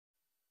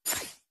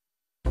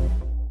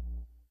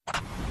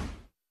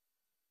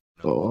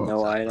Oh.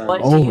 No item. What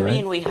do All you right.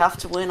 mean we have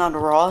to win on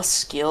raw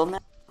skill now?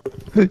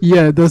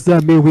 Yeah, does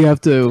that mean we have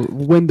to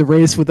win the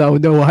race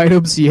without no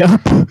items?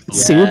 Yep.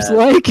 Seems Yes.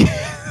 like.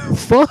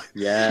 Fuck.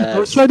 Yes. I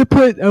was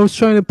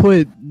trying to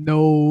put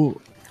no,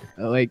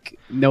 like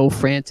no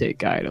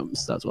frantic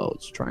items. That's what I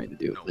was trying to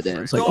do. No But then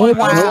it's frantic. like, oh,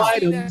 Wow. no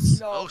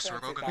items. Oh, so we're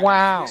going to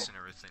Wow. and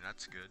everything.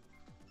 That's good.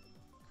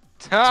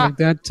 It's like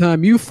that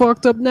time you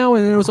fucked up now,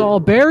 and it was all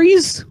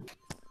berries.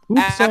 Oops,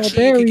 all Actually,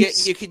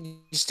 berries. you could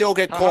still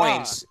get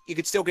coins. You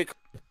could still get.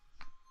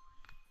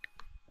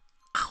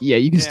 Yeah,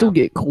 you can still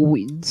Damn. get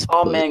coins.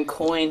 Oh but- man,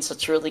 coins,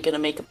 that's really gonna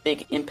make a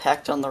big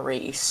impact on the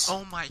race.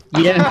 Oh my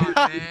god, Yeah.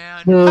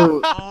 man.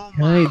 No, Oh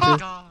my kinda.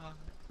 god.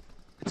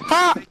 It's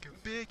gonna make a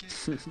big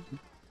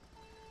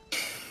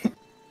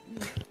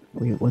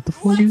Wait, what the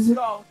fuck is it?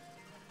 go.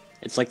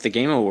 It's like the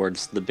Game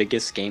Awards, the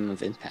biggest game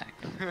of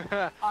impact.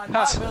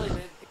 Not really.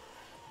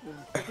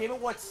 The Game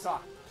Awards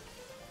suck.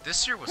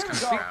 This year was Here we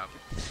kind of go. crap.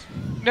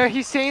 No,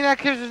 he's saying that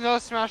because there's no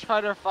Smash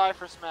Fighter 5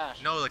 for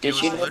Smash. No, like Did it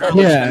was you know that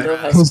literally Yeah, Nintendo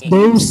has because crap.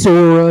 no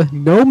Sora,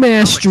 no No,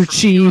 Master like, for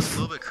me, it was Chief. a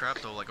little bit crap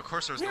though. Like, of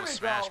course there was Here no we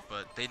Smash, go.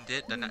 but they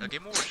did. The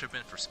Game Awards should have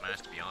been for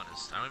Smash, to be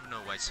honest. I don't even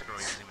know why Sekiro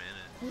was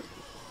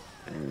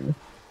even in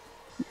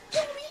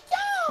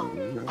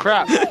it.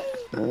 Crap.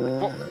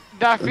 Well,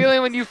 that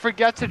feeling when you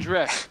forget to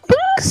drift.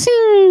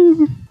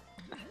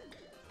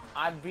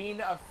 I'm being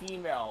a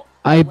female.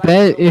 I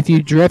bet if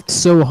you drift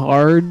so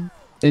hard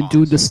and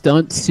do the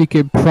stunts, you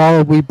could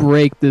probably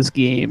break this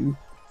game.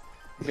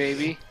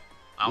 Maybe.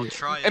 I'll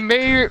try it. And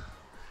maybe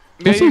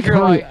There's if you're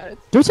hardly, like...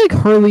 there's like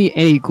hardly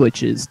any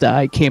glitches that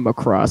I came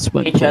across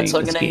when Hey playing Jets,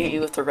 I'm this gonna hit game.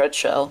 you with the red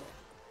shell.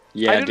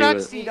 Yeah, I do do not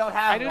it. see... You don't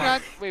have I do one.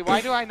 not... Wait,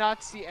 why do I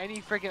not see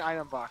any freaking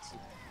item boxes?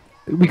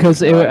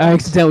 Because I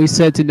accidentally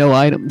said to no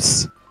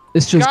items.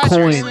 It's just God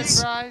damn it,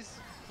 coins. Fries.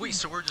 Wait,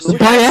 so we're just.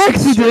 By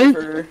accident!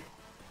 Server.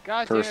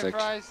 God damn it, Perfect.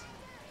 Fries.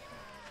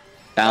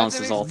 Balance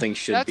That's as a all mix- things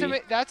should be.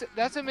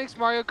 That's what makes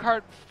Mario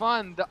Kart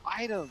fun. The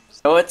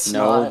items. No, it's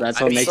No, not. that's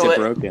I what mean, makes so it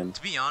broken.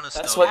 To be honest,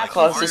 That's though, what like,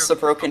 causes the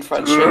Mario- broken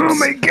friendships. Oh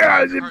my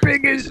god, Mario the Kart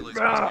biggest. is basically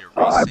supposed to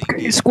be a I'm racing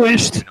getting game,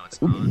 squished. You know,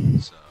 it's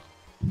not, so.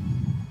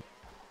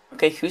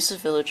 Okay, who's the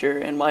villager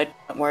and why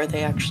are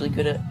they actually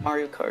good at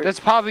Mario Kart?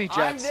 That's probably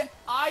Jets.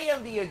 I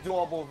am the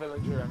adorable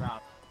villager around.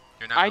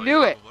 You're not I really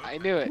knew it. Robo I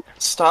Loco. knew it.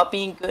 Stop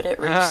being good at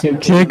Uh-huh. racing.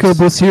 If Jacob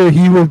was here,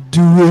 he would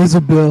do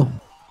Isabel.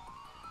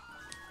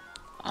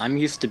 I'm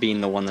used to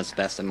being the one that's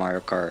best at Mario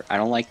Kart. I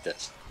don't like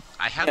this.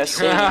 I have Yes, the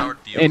sir. overpowered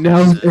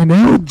vehicle And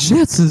now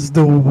Jets is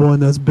the one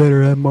that's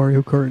better at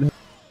Mario Kart now.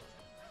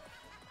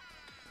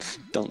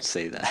 Don't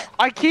say that.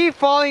 I keep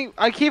falling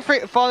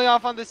falling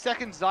off on the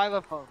second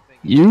xylophone thing.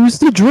 Use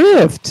the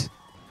drift.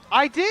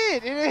 I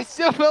did, and it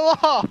still fell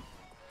off.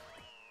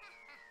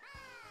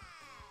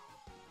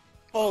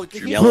 Oh,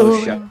 did you Yellow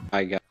Oh. shot.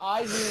 I got.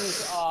 I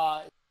use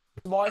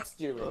smart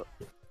steering.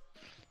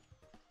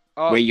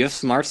 Oh, Wait, you have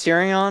smart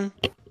steering on?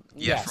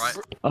 Yes, right.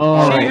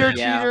 Oh, cheater,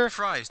 yeah. cheater,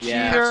 Fries,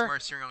 Yeah. cheater,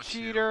 smart steering on too.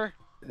 cheater.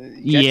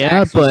 yeah,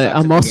 actually but sucks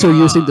I'm at also the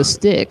game. using the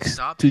stick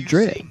Stop to using-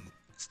 drift.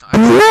 Stop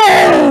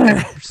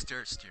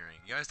Bruh! steering.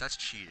 You guys, that's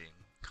cheating.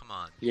 Come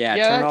on. Yeah,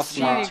 Yeah, turn that's off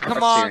smart cheating. Turn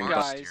Come off on, smart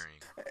guys. steering.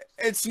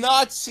 It's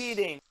not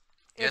cheating.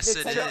 Yes, If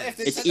it it's- if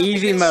is. It's set up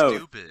easy against- mode.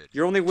 Stupid.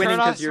 You're only winning Turn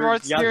off because you're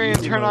smart steering and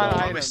easy turn mode on You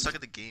always items. suck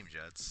at the game,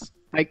 Jets.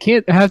 I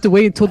can't. I have to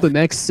wait until the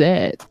next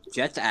set.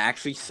 Jets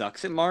actually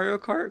sucks at Mario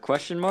Kart?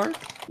 Question mark?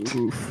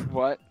 Oof.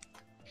 What?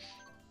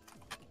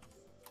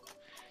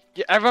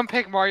 Yeah, everyone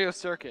pick Mario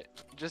Circuit.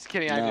 Just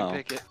kidding, I No.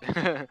 didn't pick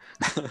it.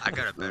 I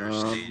got a better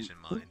stage in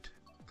mind.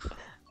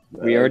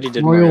 We already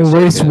did Mario Circuit.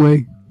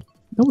 Raceway.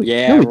 No,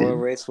 Yeah, no, we Royal didn't.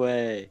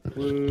 Raceway.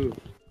 Woo.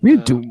 We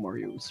didn't do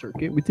Mario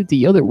Circuit. We did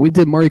the other. We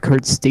did Mario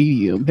Kart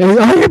Stadium. And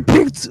I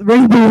picked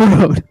Rainbow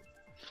Road.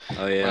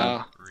 Oh yeah,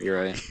 Wow. you're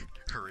right.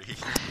 Hurry.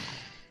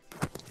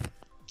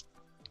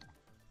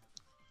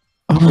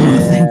 Oh,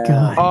 thank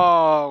God.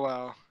 Oh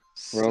wow.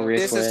 Royal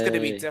This is gonna be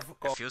Raceway. It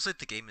difficult. feels like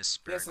the game is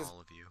sparing This is- all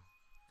of you.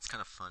 It's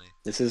kind of funny.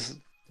 This is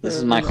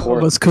my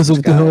core. That's because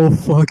of the whole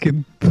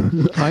fucking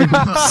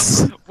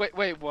items.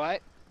 Wait,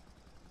 what?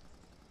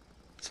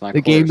 It's my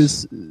The game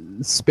course.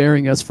 is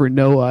sparing us for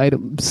no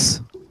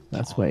items.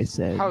 That's what I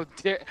said.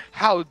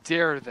 How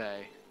dare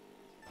they?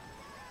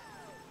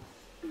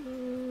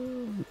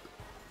 Who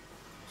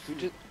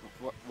just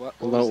what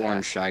Hello, was that?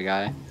 orange shy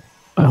guy.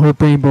 I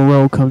hope Rainbow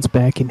Road comes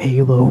back in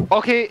Halo.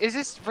 Okay, is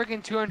this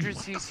freaking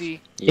 200cc?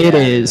 It Yeah,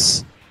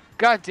 is.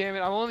 God damn it,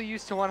 I'm only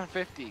used to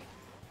 150.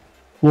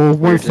 Well,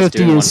 We're just 150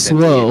 doing is 150.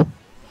 slow.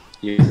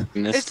 You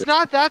missed It's it.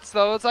 not that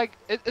slow. It's like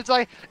it's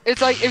like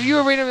if you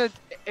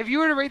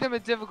were to rate them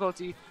in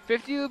difficulty,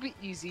 50 would be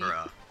easy.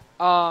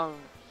 Bruh.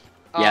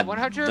 Yeah,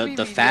 100 would be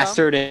the medium.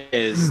 faster it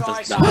is,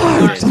 the Sorry,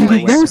 harder it is. sorry. We're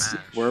aware. Those-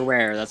 We're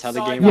aware. That's how the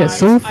Sorry, game Yeah, guys, works.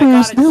 so I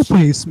fast, gotta no cheat.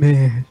 pace,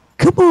 man.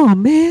 Come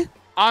on, man.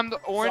 I'm the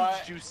orange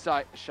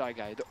Sorry. juice shy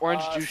guy. The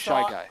orange juice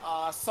shy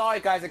guy. Sorry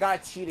guys, I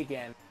gotta cheat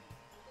again.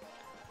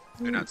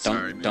 You're not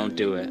sorry, man. Don't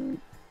do it.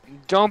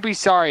 Don't be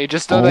sorry.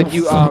 Just know that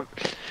you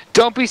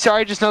Don't be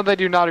sorry. Just know that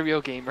you're not a real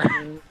gamer. I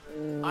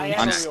am a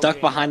I'm real stuck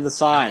gamer. behind the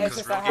sign. It's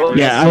just I Well, have-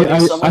 Yeah, I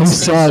Someone saw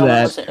saying someone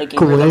that. wasn't a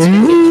gamer, that's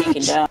gonna get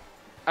taken down.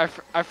 I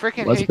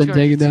freaking What's hate been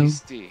taken down?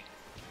 200cc.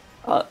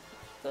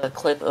 The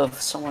clip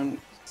of someone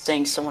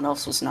saying someone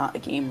else was not a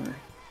gamer.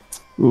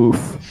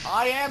 Oof.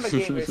 I am a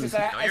gamer. It's just, No,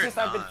 it's you're just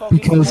I've been not. focusing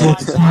Because more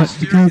it's on not. that.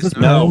 Because it's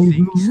No.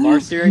 not.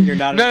 Smart student, you're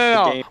not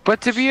No, a game.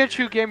 But to be a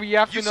true gamer, you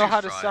have to You know see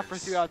how to fries. suffer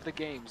throughout the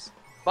games. I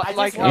But just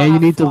like, wanna Yeah, you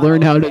have need to fun,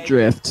 learn how to okay?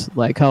 drift,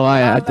 like how I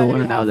Not had to letting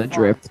learn you how to have fun.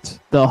 drift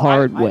the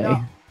hard I way.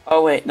 know.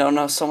 Oh wait,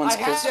 no, someone's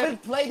I close.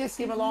 haven't played this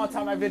game a long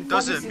time. I've been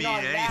Doesn't focusing mean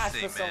on Nash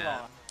anything, for so man. long.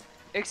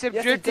 except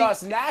Yes, it drifting,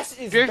 does. Nash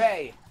is drift-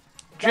 Bay.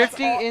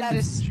 drifting That's all- in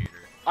that's- this. Cheater.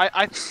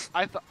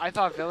 I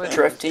thought Villager.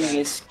 Drifting was Bay.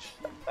 is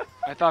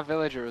I thought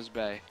Villager was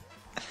Bay.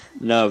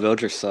 No,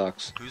 Villager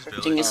sucks. Who's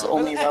drifting is the village?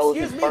 only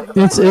relevant part.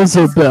 It's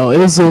Isabel.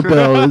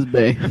 Isabel is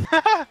Bay.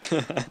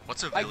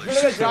 What's a Like, village?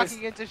 villagers.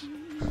 Knocking into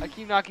I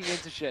keep knocking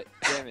into shit.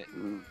 Damn it.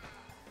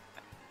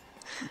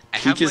 I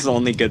have, Peach is the like,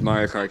 only good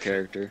Mario Kart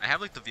character. I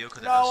have like the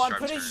vehicle that No, does I'm sharp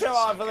pretty turns, sure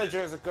our so good. villager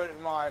is a good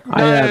Mario I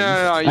No, have- no.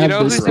 I You have know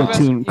the who's the best?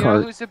 Splatoon You know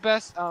cart. who's the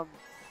best?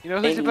 You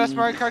know who's the best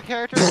Mario Kart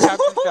character?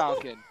 Captain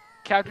Falcon.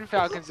 Captain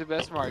Falcon's the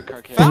best Mario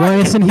Kart character. Why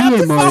isn't he in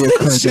Captain Mario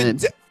Falcon Kart should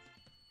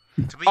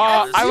then? To be Uh,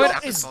 honest, I would-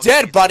 Captain is Falcon dead,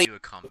 needs to buddy. do a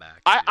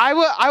comeback,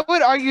 I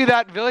would argue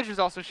that Villager's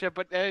also shit,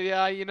 but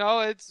yeah, you know,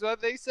 it's what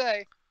they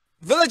say.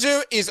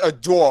 Villager is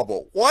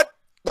adorable. What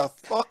the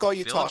fuck are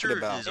you Villager talking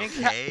about? is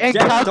And okay. and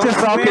Jet, Captain don't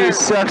Falcon swear. is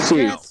sexy.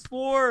 Jet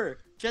 4!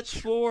 Jet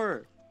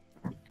 4!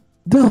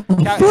 The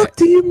Ca- fuck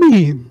do you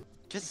mean?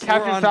 Jet 4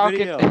 Captain on Falcon.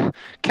 video.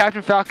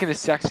 Captain Falcon is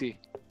sexy.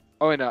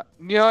 Oh wait, no.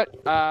 You know what?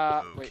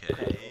 Wait.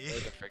 Okay. Where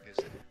the frick is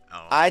it?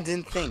 Oh. I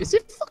didn't think. Is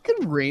it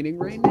fucking raining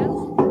right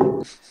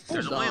now?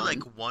 There's Hold only on.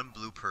 like one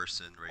blue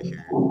person right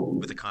here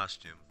with a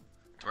costume.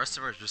 The rest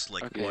of us are just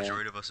like Okay. the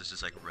majority of us is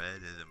just like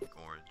red and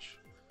orange.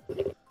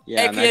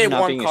 Yeah, AKA imagine not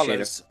warm being a shade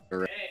colors.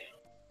 of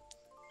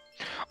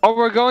Oh,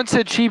 we're going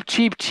to cheap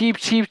beach.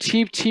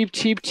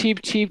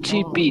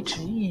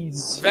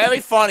 Jeez. Very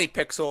funny,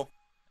 Pixel.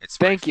 It's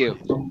Thank pretty you.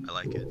 funny. I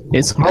like it.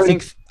 It's I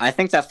hard.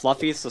 think that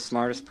Fluffy is the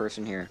smartest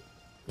person here.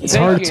 It's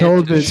Thank hard you. to tell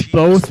if it's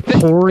both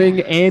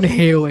pouring and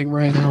hailing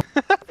right now.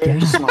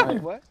 Very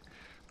smart What?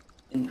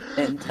 and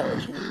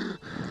intelligent.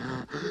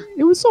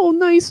 It was all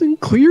nice and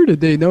clear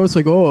today. Now it's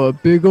like, oh, a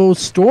big old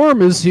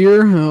storm is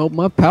here. Oh,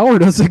 my power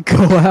doesn't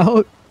go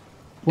out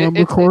when I'm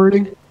It-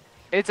 recording.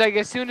 It's like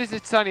as soon as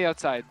it's sunny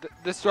outside,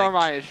 the storm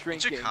Like, eye is In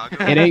shrinking. Chicago,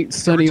 It ain't if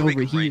sunny it were to over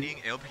be here. raining,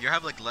 you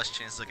have like less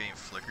chances of getting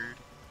flickered,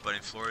 but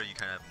in Florida you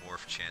kind of have more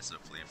chance of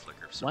getting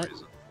flickered for some What?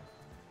 reason.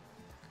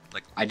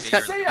 Like I just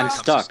bigger got- when it I'm comes to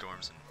stuck.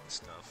 storms and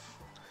stuff.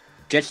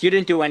 Jet, you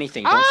didn't do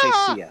anything. Don't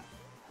Ah! say see ya.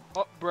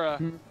 Oh,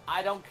 bruh.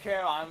 I don't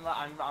care. I'm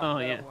Oh,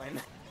 gonna yeah.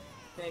 win.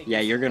 Thank Yeah,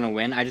 you. you're gonna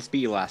win. I just beat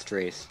you last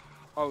race.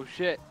 Oh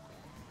shit.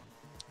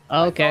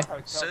 Okay.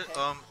 So,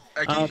 Oh,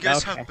 you guys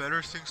okay. have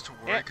better things to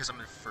worry Yeah. because I'm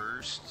in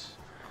first.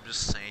 I'm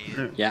just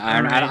saying. Yeah,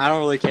 Iron. I don't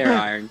really care,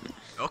 Iron.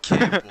 Okay,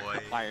 boy.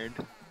 Iron.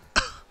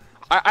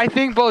 I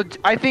think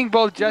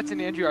both Jets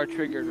and Andrew are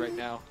triggered right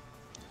now.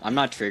 I'm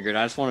not triggered.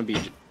 I just want to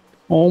be.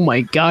 Oh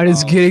my god,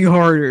 it's getting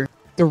harder.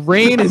 The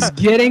rain is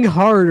getting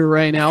harder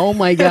right now. Oh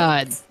my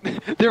god.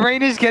 The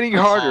rain is getting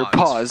harder.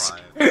 Pause.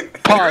 Fry.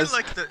 Pause.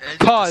 You're like the edge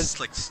Pause. Of this,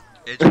 like,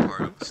 edge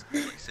part of this,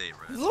 like, say,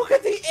 right? Look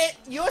at the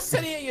you're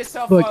setting it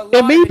yourself. Look, for a it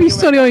lot may of be video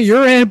sunny on edits.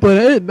 your end, but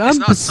I'm It's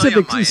not sunny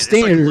on Pacific mine, it's, like,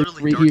 Standard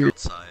literally right dark here.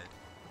 outside.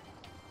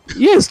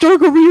 Yeah, it's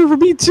dark over here for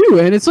me too,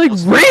 and it's like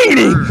Also,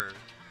 raining. brr.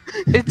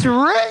 It's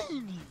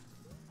raining.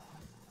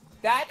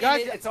 That God,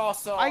 is, it's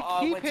also I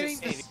keep winter hitting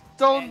the stadium.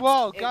 stone And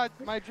wall. it- God,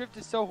 my drift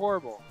is so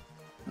horrible.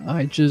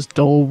 I just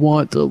don't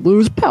want to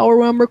lose power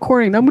when I'm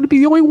recording. I'm gonna be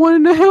the only one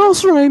in the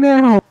house right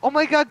now. Oh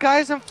my god,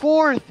 guys, I'm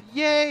fourth.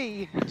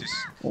 Yay. Just,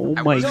 Oh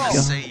I my was No. gonna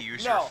god. say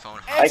use your No, phone.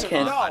 Andrew,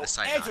 can't. no, I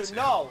decide not Andrew, to.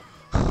 no.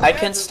 I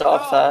can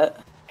stop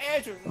that.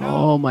 Andrew, no.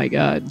 Oh my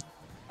god.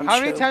 I'm How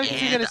many sure. times are you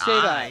And gonna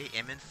say that? I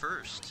am in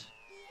first.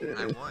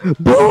 I won.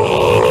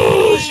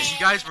 Bullshit. You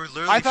guys were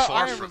literally I thought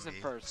far Iron from was in me.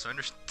 first. So I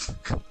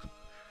understand.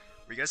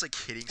 Were you guys like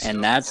hitting stuff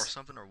And that's or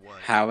something or what?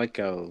 How it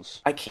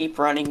goes. I keep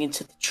running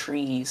into the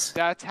trees.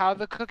 That's how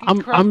the cookie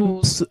I'm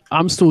crumbles.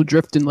 I'm still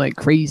drifting like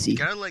crazy You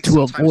gotta like to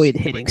sometimes, avoid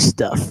like, hitting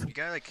stuff. You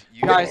gotta like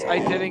Guys, I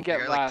didn't you get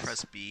gotta, last. like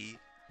press B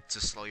to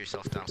slow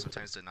yourself down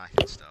sometimes to not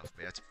hit stuff.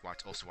 But you have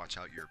to also watch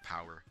out your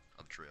power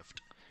of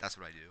drift. That's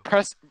what I do.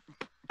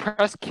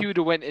 Press Q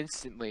to win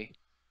instantly.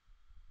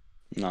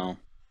 No.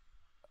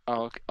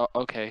 Oh,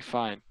 okay,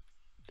 fine.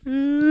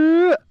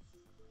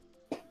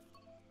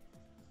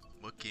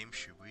 What game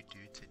should we do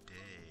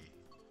today?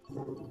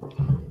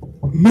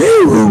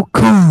 Mario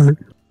Kart.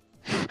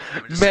 I'm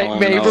just Ma- saying, Oh,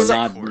 Mario no, Kart?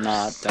 not,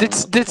 course.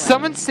 not. Did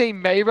someone say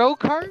Mario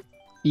Kart?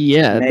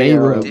 Yeah,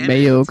 Mayo. Mayo, Damn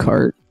Mayo it.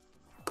 Kart.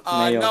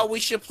 Mayo. No, we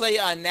should play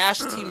Nash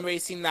Team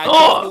Racing Nitro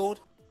Oh. Fueled.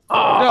 Oh,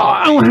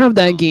 I don't have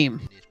that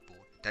game.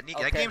 That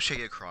Okay. game should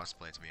get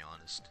crossplay, to be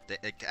honest.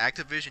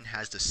 Activision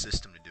has the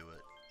system to do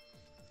it.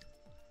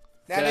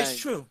 That is Dang.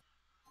 true.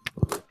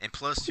 And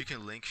plus, you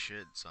can link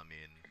shit, so I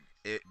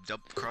mean,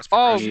 cross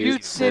Oh, Mute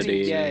Mute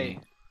City, City. yay.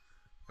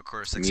 Of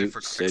course, Mute except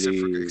for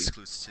City.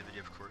 exclusivity,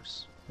 of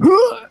course.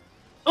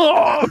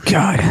 Oh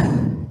god.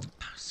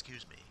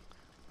 Excuse me.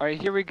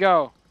 Alright, here we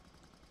go.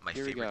 My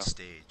Here we favorite go.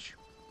 stage.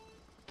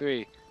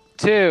 3,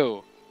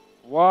 2,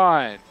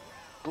 1.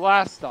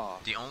 Blast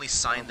off. The only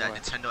sign that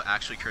Nintendo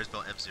actually cares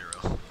about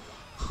F-Zero.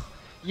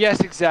 Yes,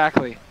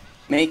 exactly.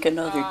 Make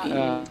another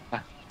game.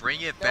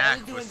 Bring it They're back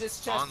only doing with this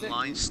just to-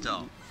 online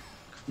stuff.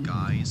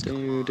 Guys, come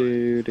on.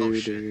 Oh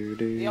shit.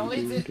 They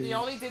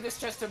only did this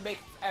just to make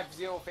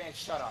F-Zero fans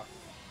shut up.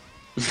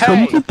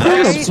 Hey, Come to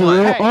hey,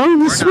 Zero hey. on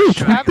the We're not Switch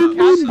shutting with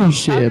the up.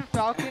 membership. Captain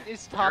Falcon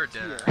is top You're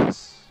tier. dead.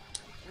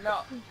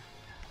 No.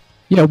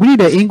 Yeah, we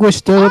need an English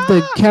dub of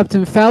the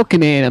Captain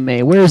Falcon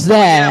anime. Where's Yeah, we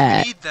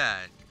that? need that.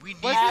 We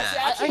need Wait,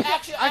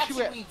 that.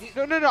 Actually, wait.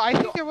 No, I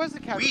think there was a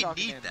Captain We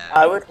Falcon need anime. that.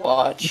 I would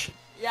watch.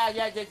 yeah,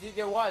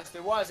 there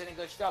was an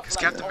English dub. Because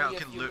like, Captain only a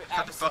Falcon, few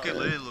Captain Falcon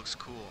episodes. literally looks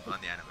cool on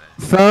the anime.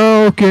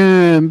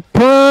 Falcon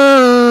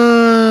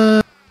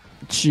Punch.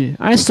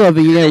 I still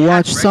haven't They yet had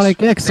watched Rex-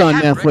 Sonic X they on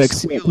had Rex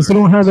Netflix Wheeler. because they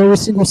don't have every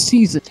single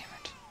season.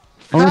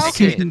 Unless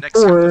Falcon. The season next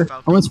Captain 4,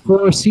 Falcon. unless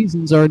 4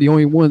 seasons are the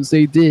only ones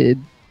they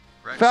did.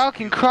 Rex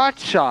Falcon Wheeler. crotch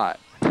shot.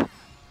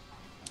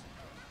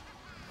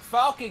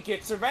 Falcon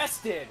gets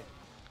arrested.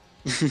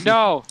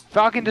 No,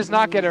 Falcon does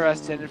not get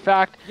arrested. In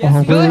fact,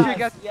 Yes, he Villager does.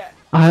 gets. Yeah.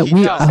 I He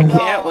we does. I No.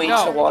 can't wait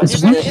No. to watch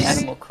If the anything-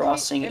 Animal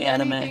Crossing If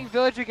anime. anything,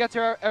 Villager gets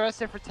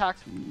arrested for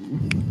tax. No,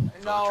 I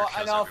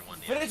kills know. everyone,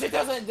 yeah. Villager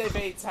doesn't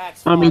evade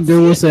tax. I mean, laws. there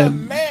He was is the a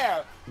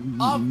mayor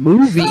of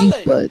movie,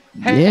 Village. but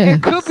Hey, yeah.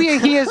 it could be a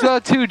he as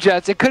well too,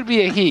 Jets. It could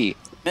be a he.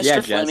 Mr. Yeah,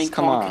 Jess, Fleming,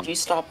 come Kong, on. could you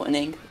stop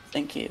winning?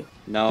 Thank you.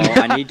 No,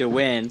 I need to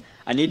win.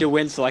 I need to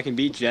win so I can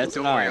beat Jets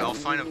Don't and worry, I'll I.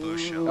 find a blue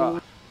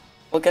shell.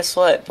 Well, guess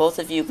what? Both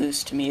of you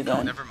lose to me No,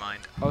 then. never mind.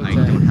 Okay. I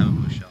don't have a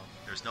blue shell.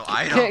 There's no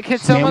item. Can Yeah,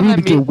 someone we let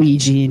need to me? get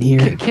Ouija in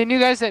here. Can you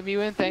guys let me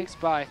win? Thanks.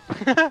 Bye.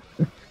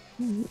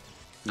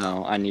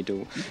 No, I need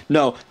to.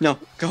 No, go,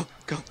 no.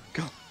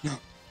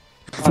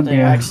 Oh, they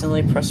Yeah.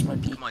 accidentally pressed my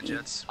Come on, BP.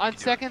 Jets. On You can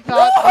do it. second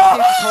thought, this game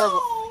is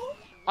horrible.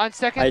 On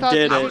second I thought,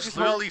 did this it. I game was is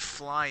horrible. literally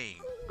flying.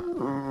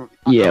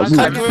 Yeah, we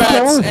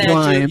Congrats, were Andrew.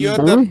 flying, You're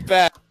boy. the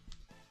best.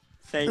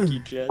 Thank you,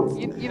 Jets.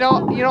 You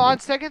know, on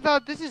second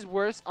thought, this is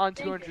worse on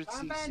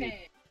 200cc.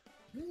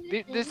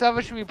 This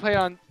level should be played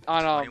on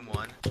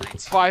 21,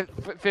 19,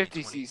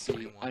 50cc.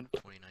 21,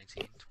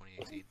 2019,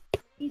 2018.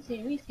 He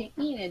said we said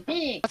eat a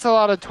dick. That's a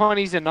lot of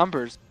 20s and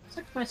numbers.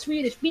 Suck my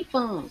Swedish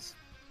meatballs.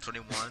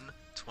 21,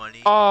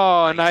 20.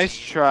 Oh, 19, nice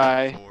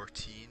try.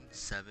 14,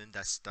 7.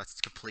 That's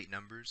complete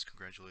numbers.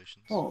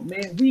 Congratulations. Oh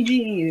man, we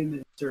ain't in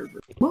this server.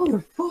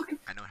 Motherfucker.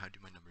 I know how to do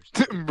my numbers.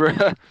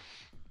 Bruh.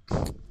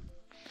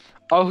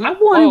 Oh, who? I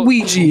want oh,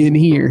 Ouija in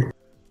here.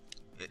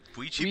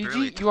 Ouija Ouija?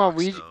 barely You want talks,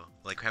 Ouija? though.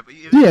 Like, Yeah,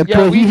 Yeah,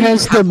 but he Ouija-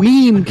 has the have we meme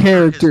even heard his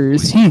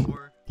characters. voice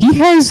before? He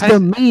has Has- the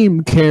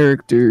meme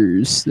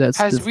characters. That's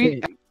Has the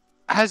we? thing.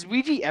 Has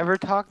Ouija ever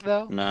talked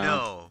though? No.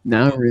 No.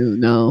 Not really,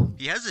 no.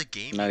 He has a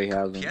gaming. No, he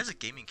hasn't. He has a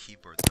gaming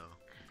keyboard though.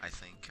 I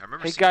think. I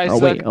remember. Hey, seeing guys, Oh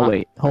look,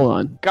 wait, hold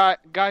on.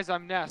 Guys,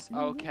 I'm Ness.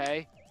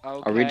 Okay.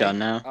 Okay. Are we done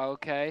now?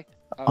 Okay.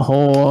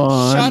 Hold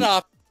on. Shut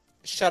up.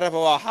 Shut up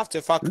or I'll have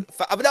to fuck.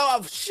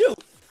 No,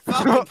 shoot.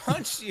 Fucking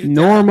punch you.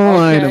 Normal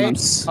Okay.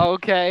 items.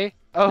 Okay.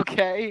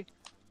 Okay.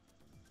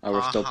 Oh,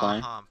 we're still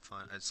playing? Fun.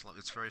 It's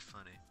very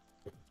funny.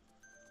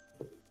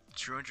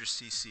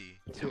 200cc,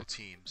 no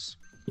teams,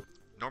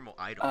 normal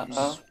items,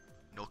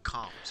 no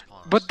comps.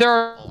 Pause. But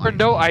there All are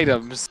no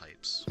items, items.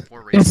 types,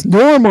 or It's races.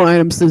 normal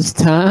items this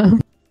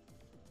time.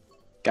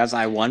 Guys,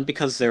 I won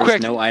because there was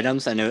Quick. no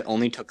items and it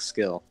only took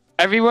skill.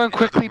 Everyone In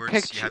quickly other words,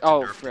 pick. you have to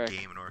Oh, nerf frick. the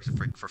game in order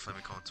for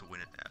Flemicon to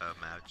win a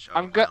match.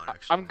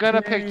 I'm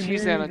gonna pick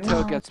Cheeseland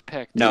until it gets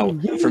picked. No,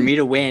 for me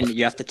to win,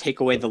 you have to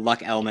take away the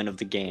luck element of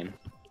the game.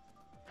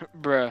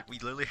 Bruh. We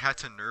literally had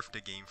to nerf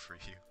the game for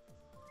you.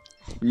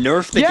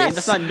 Nerf the game?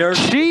 That's not nerf.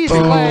 Oh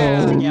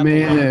Cheeseland.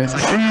 man.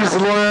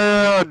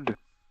 Cheeseland.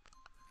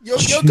 You're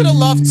gonna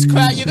love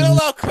You're gonna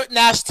love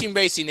Nash Team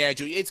Racing,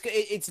 Andrew.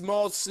 It's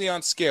mostly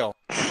on skill.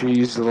 I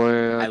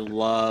Cheeseland.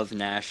 love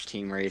Nash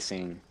Team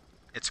Racing.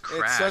 It's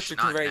Crash, such a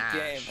not great Nash.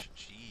 game.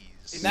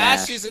 Jeez.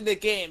 Nash is in the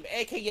game,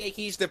 aka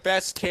he's the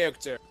best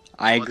character.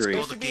 I Well,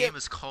 agree. the game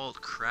is called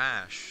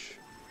Crash,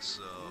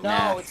 so. No,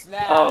 Nash. it's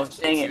Nash. Oh,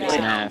 dang it, It's wait.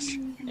 Nash.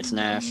 It's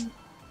Nash.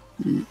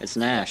 It's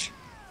Nash.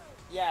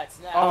 Yeah, it's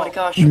Nash. Oh my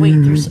gosh, wait,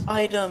 there's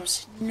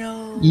items.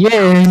 No.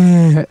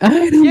 Yeah,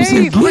 items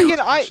Yay, again.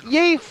 freaking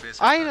yay, Physics,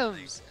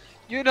 items.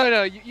 You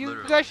no, you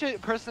Literally. guys should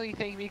personally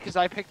thank me because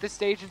I picked this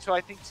stage, and so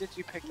I think since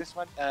you picked this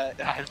one,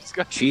 items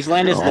go.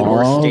 Cheeseland is the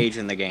worst Aw. stage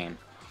in the game.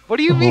 What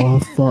do you Oh mean?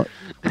 fuck.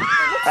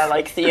 I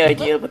like the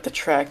idea, but the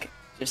track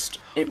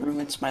it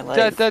ruins my life.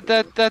 Oh So is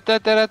Cheeseland,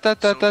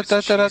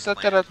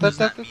 does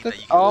that mean that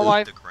you can Oh leave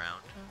my! the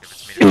ground if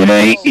it's made It of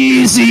ain't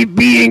easy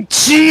being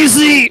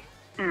cheesy.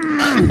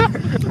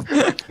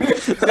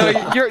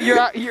 No,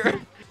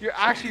 you're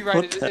actually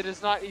right. It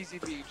is not easy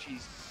being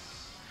cheesy.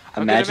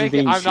 I'm gonna Imagine make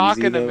being it. I'm not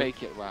cheesy, gonna though.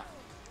 make it. Wow.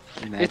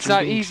 Imagine It's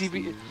not being easy.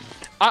 cheesy.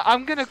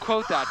 I'm gonna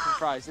quote that from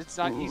Fries. It's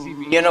not easy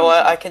being. You know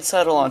what? I can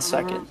settle on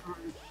second.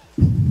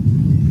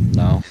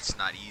 No. It's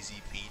not easy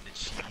being a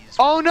cheese.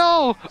 Oh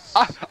no!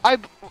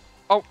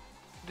 Oh,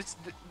 this.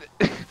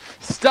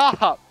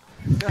 Stop!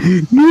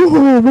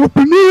 No, a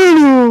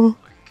banana.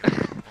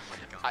 Oh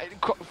my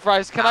god.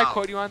 Fries, can I Ow.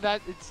 quote you on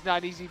that? It's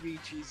not easy being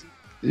cheesy.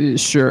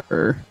 Sure.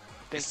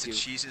 Thank It's you. the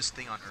cheesiest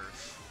thing on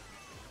earth.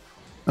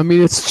 I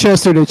mean, it's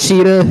Chester the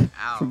Cheetah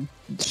Ow. from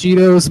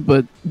Cheetos,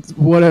 but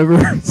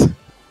whatever.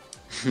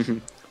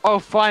 Oh,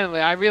 finally,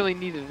 I really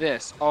needed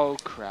this. Oh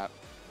crap.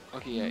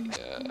 Okay, yeah.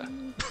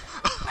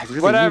 I really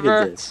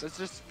Whatever. needed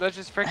this. Let's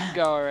just freaking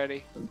go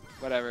already.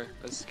 Whatever.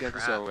 Let's get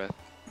this Crap. over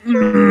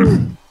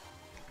with.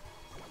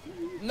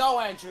 No,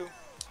 Andrew.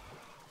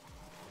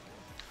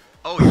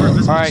 Oh, you're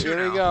invisible All right, too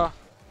here we now.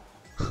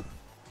 go.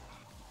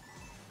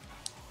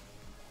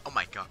 Oh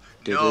my god.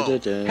 No.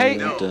 Hey,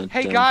 No.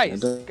 hey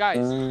guys,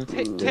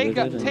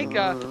 take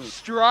a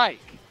strike.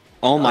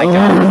 Oh my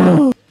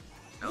god.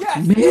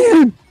 Yes.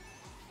 Man!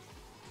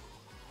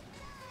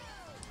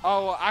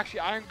 Oh, well,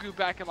 actually, Iron grew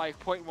back in like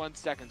 0.1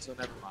 seconds, so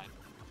never mind.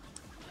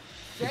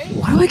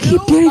 Why do I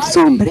keep getting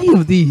so many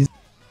of these?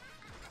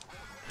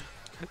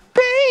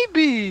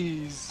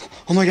 Babies!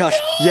 Oh my gosh.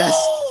 Yes.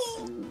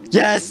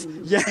 Yes.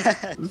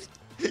 Yes.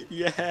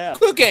 Yeah.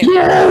 Good game.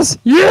 Yes!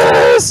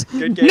 Yes!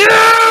 Good game. No!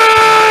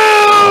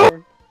 I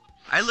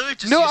literally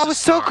just No, used I a was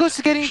so star close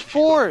to getting finish.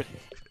 fourth.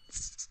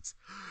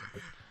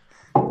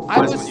 I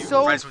Fries, was when you,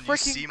 so Fries, when you freaking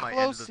see my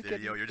close end of to the getting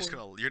video, you're just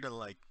fourth. gonna, you're gonna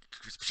laugh.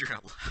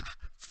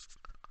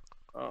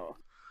 Oh.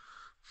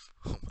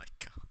 Oh my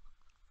god.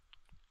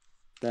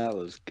 That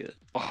was good.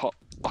 Oh.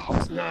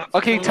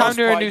 Okay, For the time most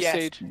to a part, new yes.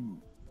 stage.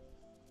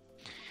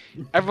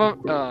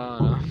 Everyone,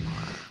 no.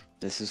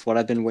 This is what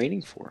I've been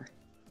waiting for.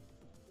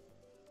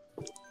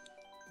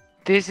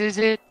 This is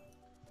it.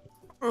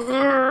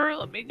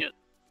 Let me just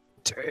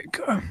take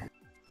a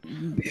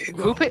big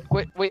Who pick?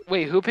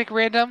 Wait. Who picked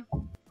random?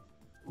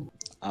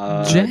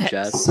 Jets,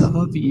 Jets.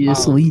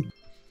 obviously.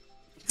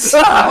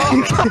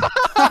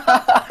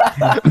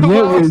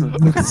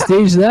 The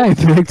stage that I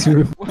picked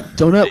were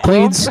Donut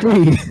Plains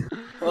Street.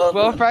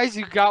 Well, Fries,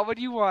 you got what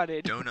you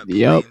wanted. Donut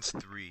Yep. Plains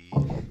 3.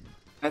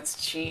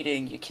 That's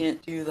cheating. You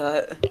can't do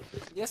that.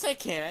 Yes, I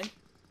can.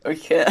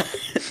 Okay.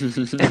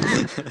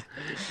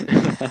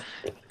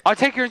 I'll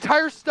take your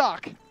entire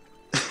stock.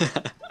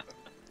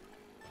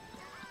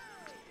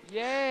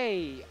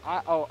 Yay!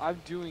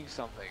 I'm doing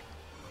something.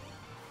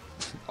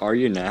 Are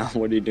you now?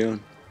 What are you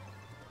doing?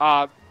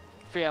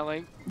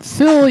 Failing.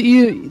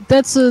 Phil,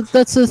 that's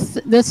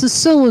a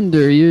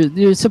cylinder.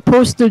 You're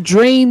supposed to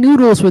drain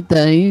noodles with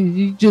that.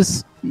 You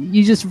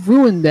just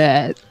ruined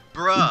that.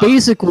 Bruh.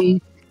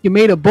 Basically, you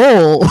made a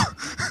bowl.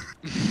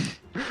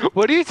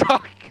 What are you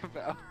talking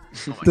about?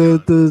 Oh my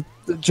god. the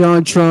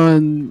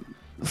JonTron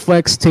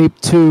Flex Tape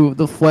 2,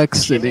 the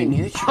Flex Jimmy sitting.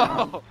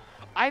 Neutron. Oh,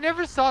 I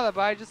never saw that,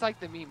 but I just like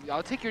the meme.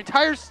 I'll take your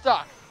entire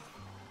stock.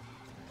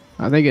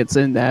 I think it's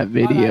in that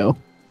video.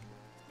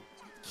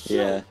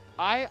 Yeah.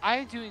 I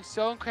am doing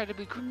so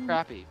incredibly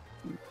crappy.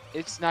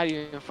 It's not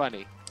even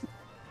funny.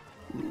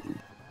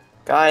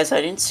 Guys, I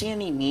didn't see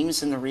any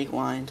memes in the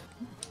rewind.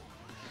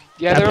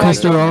 Yeah, they're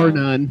Because like, there are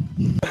none.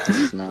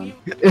 No.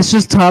 It's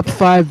just top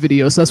 5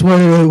 videos. That's what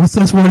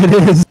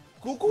it is.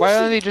 Google why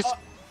don't should- they just?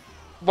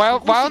 Google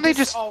Why don't they should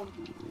just? own-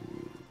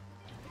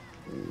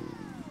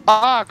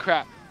 Ah,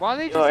 crap. Why don't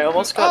they just? Yo, I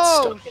almost got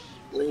oh, stuck in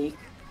the leak.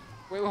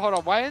 Wait, hold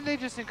on. Why didn't they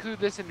just include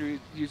this in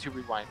YouTube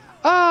Rewind?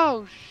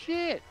 Oh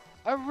shit!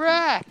 A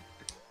rat.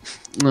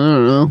 I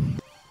don't know.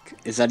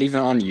 Is that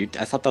even on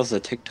YouTube? I thought that was a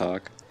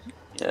TikTok.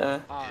 Yeah.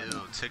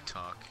 Ew,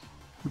 TikTok.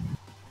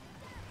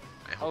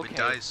 I hope Okay. it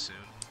dies soon.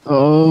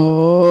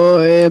 Oh,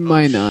 it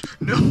might not.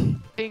 No!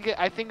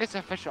 I think it's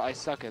official. I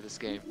suck at this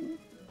game.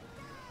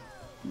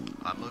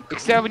 I'm a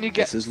Except when you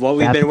get. This is what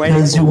we've That's been waiting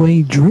because for. you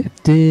ain't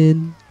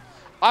drifting.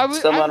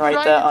 Someone I'm write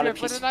trying that to on a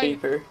drift, but piece of then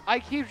paper. I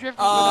keep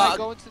drifting when I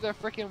go into the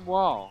freaking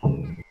wall.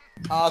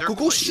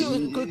 Google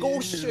should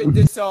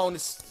disown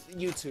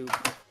YouTube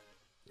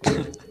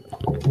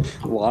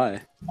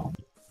Why?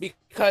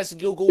 because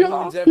Google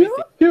ruins everything.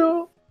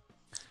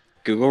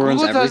 Google ruins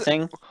Google does-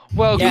 everything?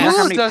 Well, Yeah. How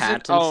Google many doesn't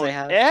patents own they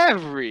have?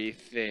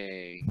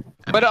 everything,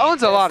 I but it mean,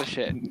 owns a lot of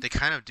shit. They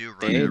kind of do run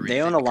They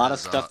everything own a lot of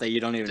because, stuff that you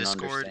don't even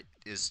Discord understand.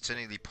 is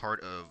technically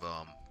part of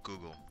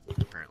Google,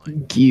 apparently.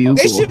 Google.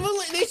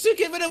 They should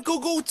give it a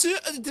Google too,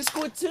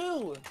 Discord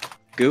too.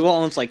 Google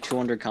owns like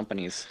 200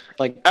 companies.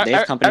 Like Uh, they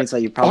have uh, companies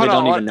that you probably hold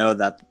on, don't even know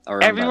that are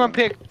owned by Everyone them.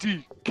 pick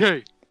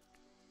DK.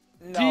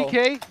 No.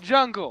 DK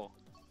Jungle.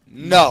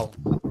 No.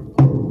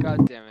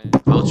 God damn it.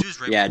 I'll choose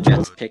Rainbow Yeah,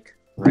 Jets Road. pick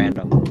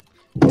random.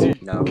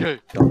 No, DK.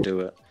 don't do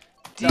it.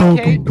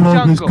 DK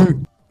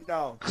Jungle.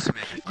 No. This will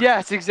make me fun.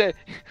 Yes,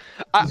 exactly.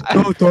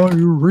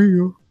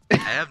 Diarrhea. I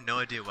have no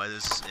idea why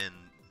this is in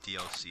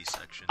DLC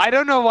section. I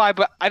don't know why,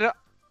 but I don't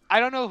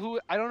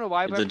know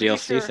why, but It's a I'm pretty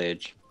DLC sure,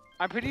 stage.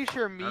 I'm pretty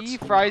sure me, That's-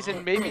 Fries,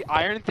 and maybe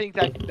Iron think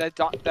that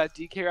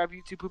DK of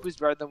YouTube poop is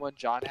better than what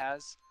John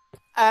has.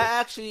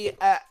 Actually,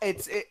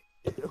 it's.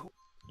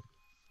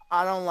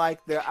 I don't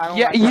like the. I don't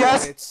Yeah, like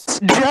yes. that it's.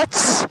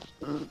 Jets.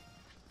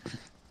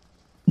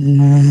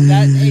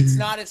 That it's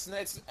not. It's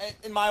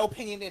in my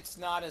opinion, it's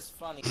not as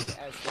funny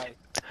as like.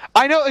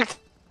 I know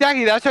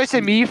exactly. That's why I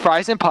said me,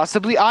 Fries, and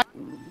possibly I. I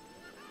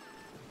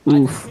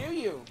Oof. can hear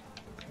you.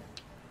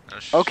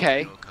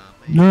 Okay.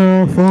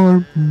 No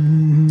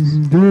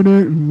fun. did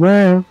it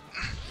rap.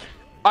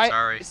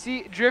 Sorry.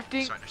 See,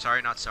 drifting.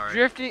 Sorry, not sorry.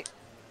 Drifting.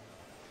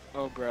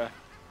 Oh, bruh.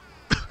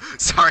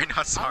 Sorry,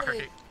 not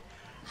sorry.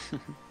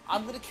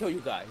 I'm gonna kill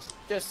you guys.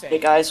 Just saying. Hey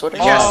guys, what You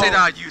are can't y'all? say that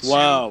on YouTube.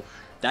 Whoa,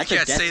 that's You a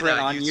can't death say threat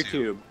that on on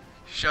YouTube.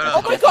 Shut Oh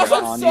up. my Death gosh, threat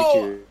I'm on so- YouTube.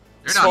 You're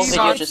This not whole saying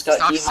video that. just got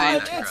Stop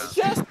demonetized. saying that, It's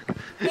bro. just.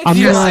 I'm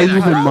can't not say that,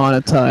 even bro.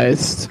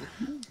 monetized. You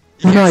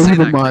I'm can't not say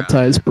even that, crap.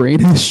 monetized,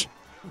 Brainish.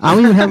 I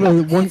don't even have a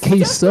 1K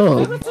Just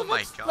sub. primitive Oh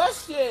my God.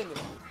 expression. You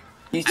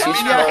I mean, two Yeah,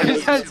 I scrolling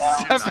because can that's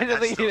down. that's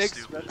definitely still an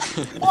stupid.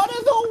 expression. What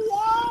is a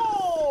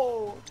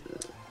whoa?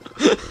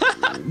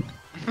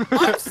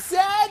 I'm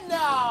sad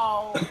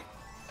now.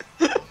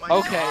 Oh my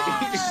Okay.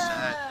 God, I'm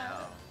sad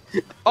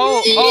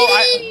now.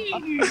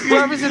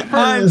 Whoever's in I'm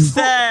first,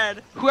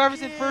 sad.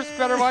 whoever's in first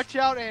better watch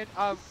out, and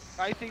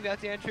I think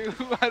that's Andrew.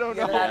 I don't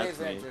Yeah, know. that Yeah, is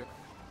that's me. Andrew.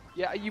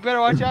 Yeah, you better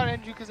watch out,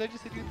 Andrew, because I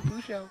just hit you with the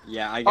blue shell.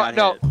 Yeah, I Oh, got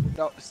no, hit.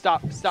 no,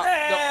 stop,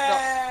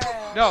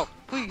 no,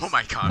 please. Oh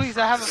my God. Please,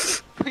 I have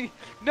a, please,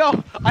 no,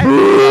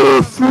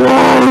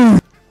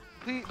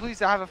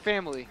 please, I have a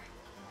family.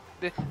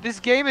 This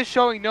game is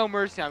showing no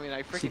mercy. I mean,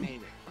 I freaking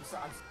hate it. I'm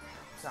sorry.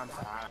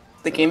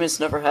 The game has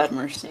never had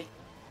mercy.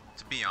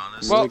 To be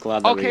honest, Well, really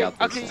glad that we okay, got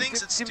this. okay, thinks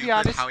to it's be stupid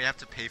honest, how we have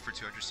to pay for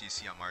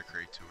 200cc on Mario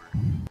Kart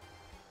Tour.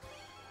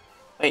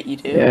 Wait, you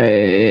do? Yeah,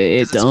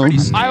 it's Because pretty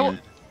dumb.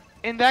 stupid.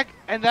 in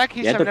that case,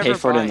 You had I'm to never pay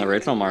for it in the buying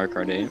original Mario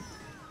Kart 8.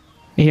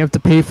 You have to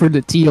pay for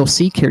the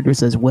DLC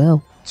characters as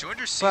well.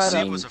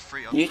 200cc was a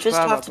free upgrade. You just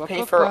have to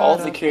pay for all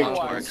the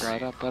characters.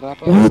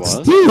 What's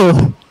was?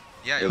 deal?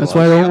 Yeah, it It That's was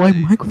why I a free don't like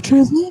update.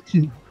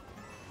 microtransactions.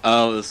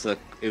 Oh, it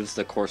was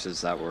the courses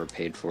that were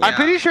paid for. I'm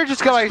pretty sure I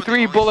just got like First were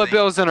 3 the only bullet thing,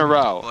 bills in a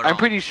row. but, I'm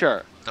pretty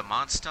sure. The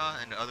Monster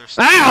and the other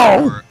stuff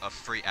Ow! were a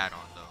free add-on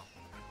though.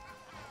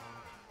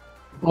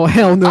 Oh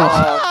hell no!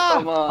 Oh,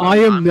 come on. I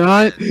am I'm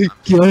not dead.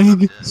 getting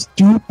dead.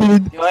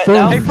 stupid. You know what, phone.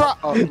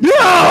 now- Hey,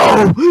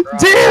 No!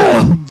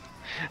 Damn!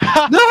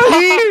 Not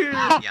here!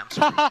 Yeah, I'm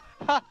sorry.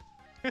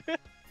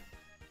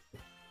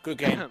 Good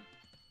game.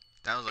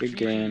 That was Good actually a pretty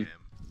game.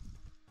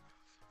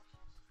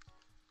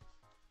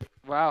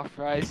 Wow,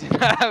 Fries, you're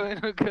not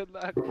having a good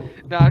luck.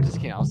 No, I'm just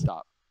kidding. I'll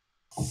stop.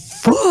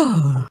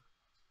 Fuck!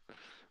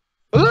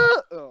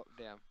 Oh,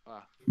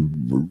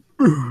 damn.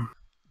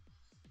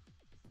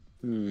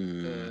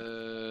 Hmm.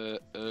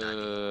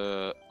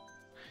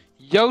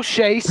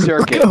 Yoshi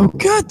Circuit. Oh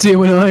god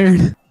damn it,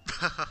 Iron!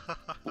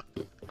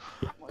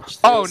 Watch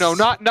Oh this. no,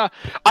 not.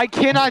 I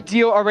cannot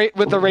deal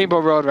with the Rainbow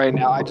Road right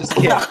now. I just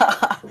can't.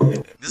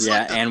 This is Yeah,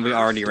 like the and we nerf-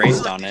 already this is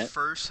raced like on the it.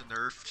 First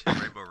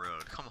nerfed Rainbow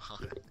Road. Come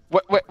on.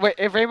 Wait.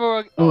 If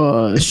Rainbow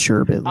Road,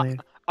 Sure, Bitland.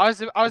 I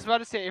was about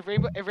to say if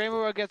Rainbow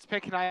Road gets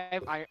picked, can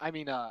I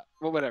mean well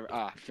whatever.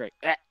 Straight.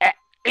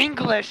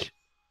 English.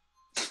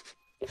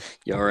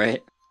 You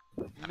alright?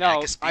 I mean, I No,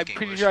 can speak I'm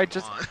pretty English sure I if you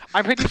just. want.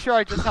 I'm pretty sure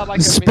I just had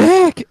like a.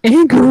 Mini, Spec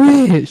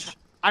English!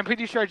 I'm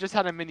pretty sure I just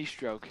had a mini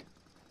stroke.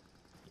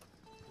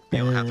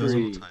 You'll have those all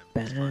the Three. time.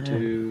 It's fine.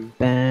 Two.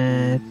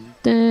 Bad.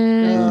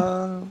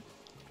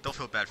 Don't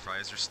feel bad,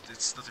 Fries.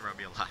 It's nothing around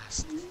being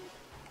last.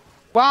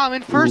 Wow, I'm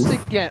in first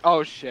Oof. again.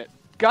 Oh shit.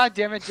 God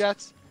damn it,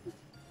 Jets.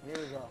 Here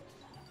we go.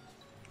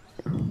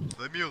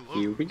 Leave me alone.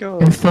 Here we go.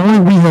 If only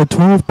we had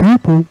 12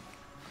 people.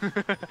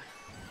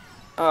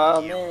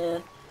 Oh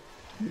man.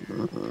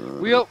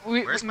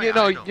 Where's my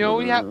item?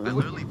 we have. I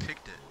literally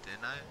picked it,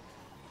 didn't I?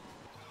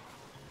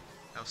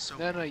 That was so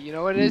No, you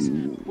know what it is?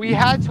 We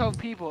had 12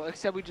 people,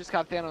 except we just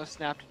got Thanos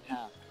snapped in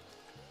half.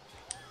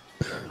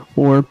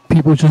 Or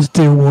people just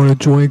didn't want to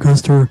join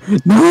because they're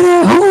not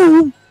at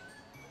home.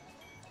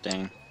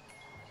 Dang.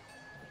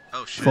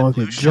 Oh shit. Fucking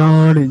blue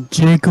John shell. and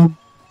Jacob.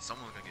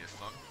 Someone's gonna get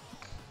fucked.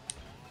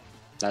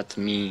 That's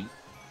me.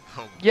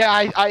 Oh. Yeah,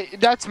 I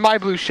that's my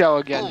blue shell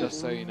again, just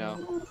so you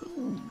know.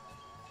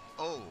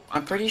 Oh.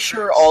 I'm pretty doing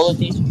sure tricks. all of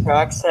these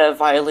tracks have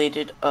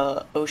violated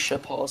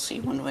OSHA policy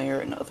one way or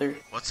another.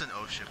 What's an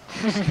OSHA?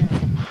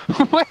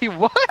 Wait,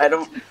 what? I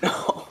don't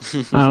know.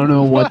 I don't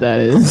know what that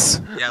is.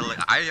 Yeah, like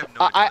I have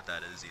no idea what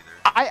that is either.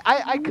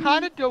 I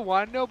kind of don't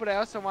want to know, but I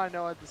also want to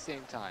know at the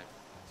same time.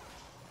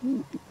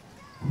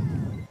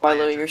 My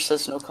lawyer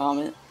says no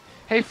comment.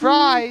 Hey,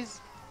 Fries!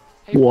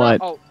 Hey, What?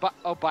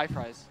 Bye,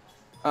 Fries.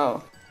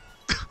 Oh.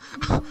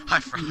 Hi,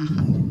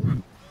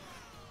 Fries.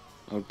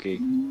 Okay.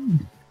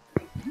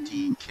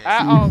 DK.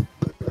 Oh.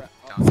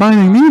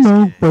 Finding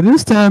Nemo, but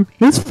this time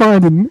it's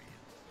finding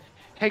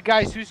Hey,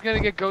 guys, who's gonna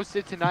get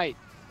ghosted tonight?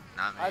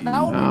 Not me.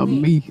 That would be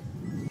me.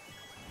 me.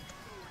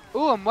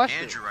 Ooh, a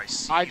mushroom. Andrew, I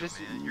see I you, just-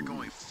 man. You're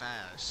going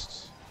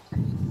fast.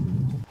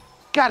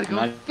 Gotta I'm go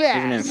not fast.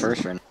 even in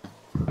first right now.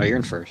 Oh, you're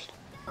in first.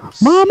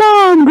 Mama,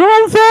 I'm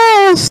going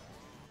fast!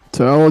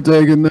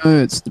 Talladega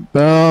Nights, the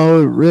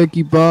Ballad of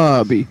Ricky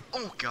Bobby.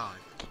 Oh god.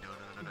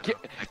 No. Get-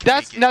 I can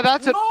That's make it. now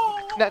that's what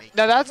No!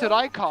 now that's what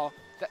I call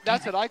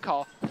that's what I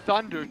call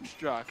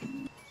thunderstruck.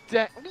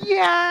 Yeah.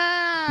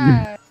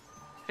 Yeah!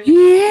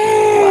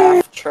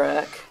 Laugh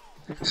track.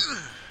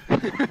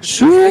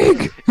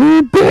 Shake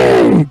and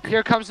big!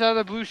 Here comes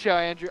another blue shell,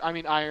 Andrew. I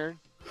mean iron.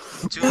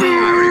 Too late.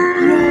 I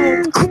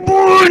already won. Come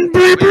on,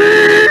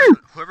 baby!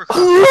 Whoever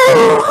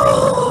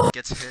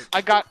gets hit.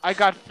 I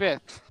got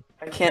fifth.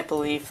 I can't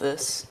believe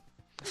this.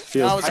 That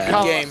Feels was a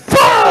bad.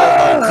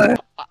 good game.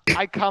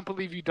 I can't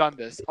believe you done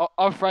this.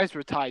 Our fries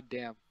were tied.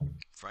 Damn.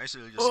 Fries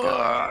are just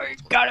I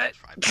got it.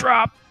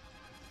 Drop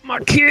my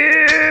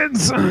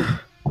kids.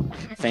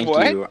 Thank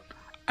What? you.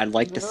 I'd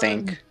like to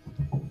thank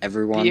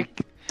everyone The-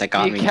 that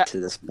got the me aca- to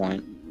this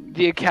point.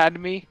 The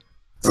academy.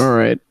 All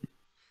right.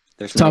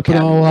 There's no Top it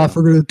all academy, off.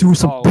 though. We're gonna do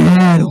some Oh,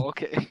 battle.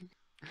 okay.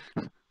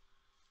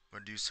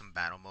 Wanna do some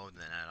battle mode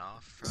and then add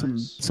off?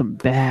 Some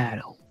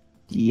battle.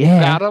 Yeah.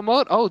 Battle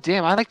mode? Oh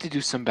damn, I like to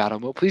do some battle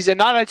mode. Please, and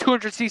not at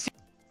 200cc.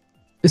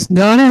 It's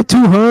not at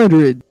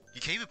 200.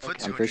 You can't even put I'm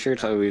 200 pretty sure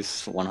it's down.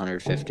 always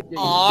 150.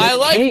 Oh, I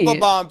like Hey.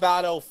 Bomb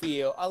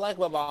Battlefield. I like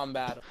Bomb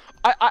Battle.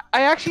 I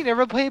actually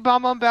never played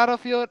Bomb on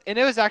Battlefield, and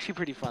it was actually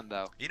pretty fun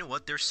though. You know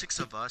what? There's 6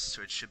 of us,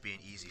 so it should be an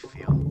easy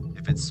field.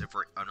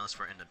 Unless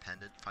we're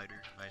independent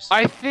fighter.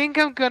 I think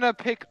I'm gonna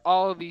pick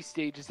all of these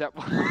stages at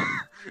once.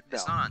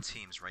 It's No. not on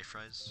teams, right,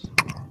 Fries?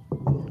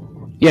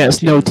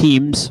 Yes, no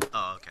teams.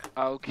 Oh, okay.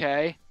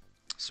 Okay.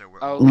 So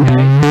we're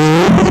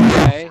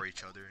Okay. for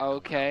each other. no one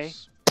Okay.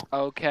 else.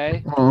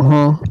 Okay.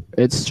 Uh-huh.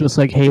 It's just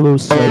like Halo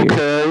Slayer.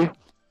 Okay.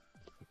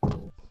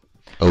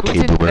 Who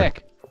didn't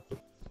pick?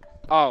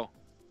 Oh.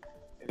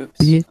 Oops.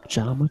 Bitch,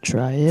 I'ma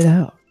try it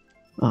out.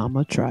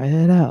 I'ma try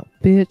it out.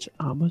 Bitch,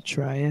 I'ma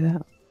try it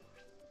out.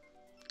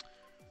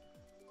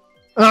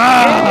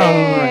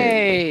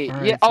 Hey!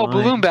 Alright, Yeah. Oh, fine.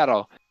 balloon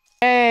battle.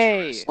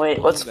 Hey. Wait,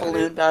 what's Balloon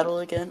balloon battle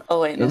again?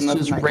 Oh wait, no, It's never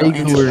just mind. Don't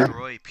answer regular. that.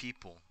 Destroy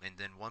people, and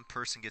then one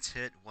person gets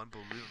hit, one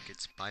balloon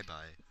gets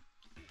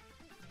bye-bye.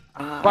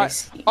 Ah, I But-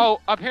 see. Oh,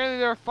 apparently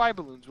there are 5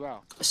 balloons.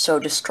 Wow. So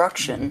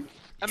destruction.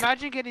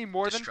 Imagine getting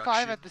more than 5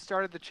 Destruction. at the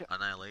start of the.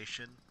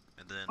 Annihilation,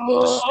 and then just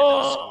and then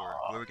score.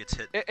 Whoever gets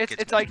hit It's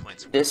gets like-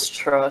 points.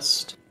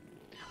 Distrust.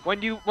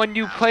 When you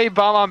play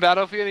Bomb on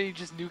Battlefield and you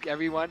just nuke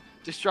everyone,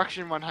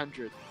 destruction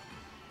 100.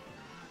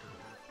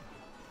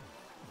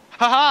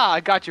 Haha! I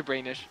got you,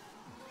 Brainish.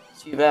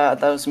 Too bad.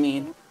 That was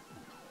mean.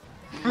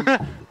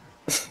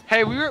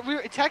 Hey, we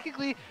were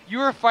technically you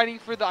were fighting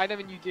for the item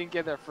and you didn't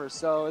get there first,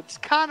 so it's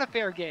kind of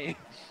fair game.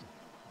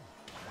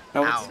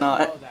 No, Ow. it's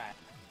not. Oh, that.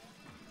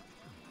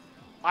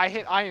 I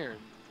hit iron.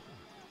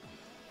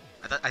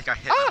 I thought I got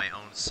hit by my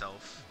own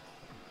self.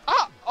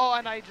 Ah! Oh,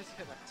 and I just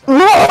hit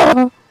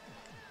myself.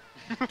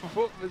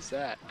 What was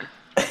that?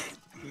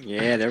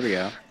 Yeah, there we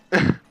go.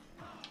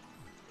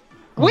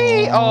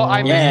 Wee! Oh,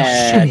 I missed.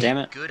 Yeah, shit. damn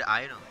it. Good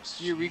items.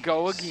 Here we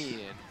go Jeez.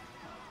 again.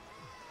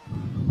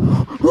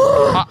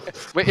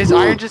 Wait, is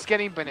Iron just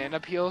getting banana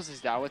peels?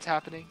 Is that what's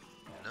happening?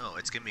 No,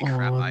 it's giving me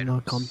crap Oh, no,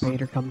 items.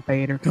 compater.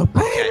 Okay,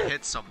 I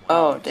hit someone.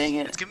 Oh, dang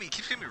it. It's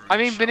keeps giving me ruby I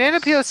mean, banana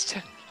shells.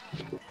 peels.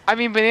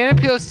 Banana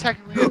peels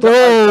technically.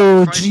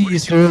 Oh, Christ, what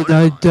is jeez.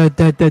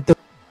 going on?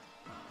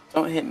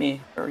 Don't hit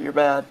me, or you're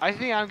bad. I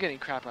think I'm getting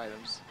crap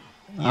items.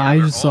 Yeah, I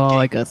we're just all saw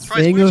like getting- a Fries,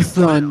 thing where'd of you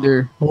put it on?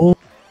 thunder. Oh.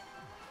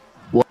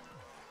 What?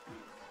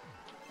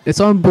 It's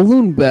on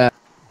balloon bat.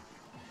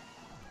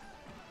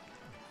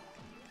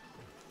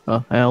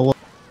 Oh, hello.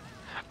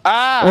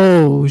 Ah!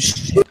 Oh,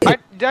 shit. Did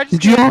I just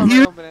Did you get all my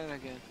hear- own banana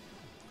again?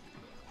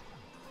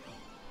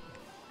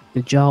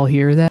 Did y'all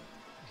hear that?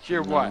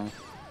 Hear what?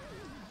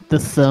 The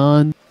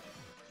thun.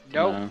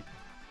 Nope. No.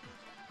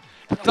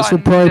 This will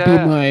probably be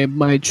Thunder.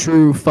 my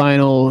true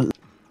final.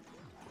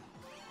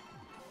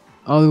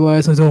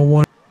 Otherwise, I don't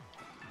want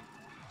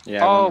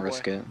Yeah, I Oh, wouldn't boy.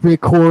 risk it. to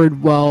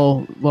record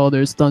while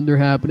there's thunder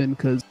happening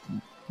because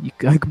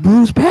I could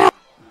lose power.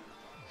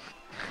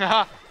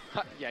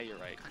 Yeah, you're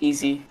right.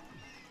 Easy.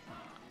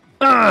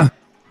 Ah!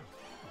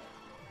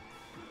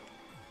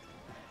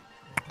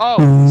 Oh,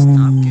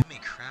 Stop giving me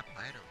crap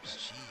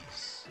items,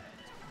 jeez.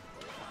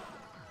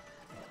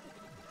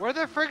 where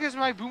the frick is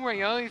my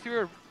boomerang? I only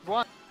threw it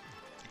once.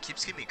 It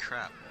keeps giving me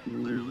crap,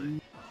 literally.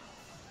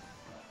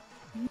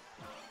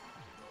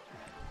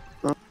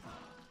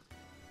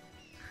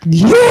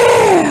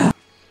 Yeah!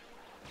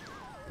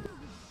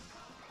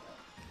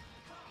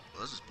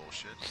 Well, this is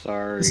bullshit.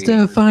 Sorry. Instead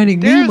of finding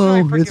There's my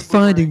Nemo, freaking it's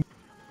finding.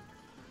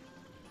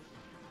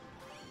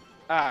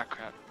 Ah,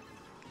 crap.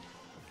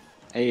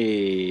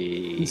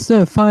 Hey.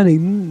 Instead of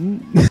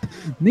finding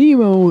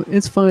Nemo,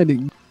 it's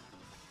finding.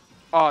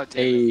 Oh,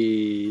 damn it.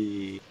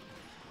 Hey.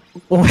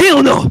 Oh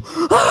hell no!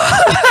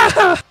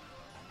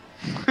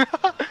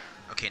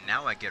 Okay,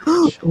 now I get a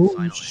red shell, Oh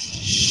finally.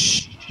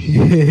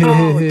 shit!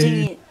 Oh,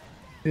 dang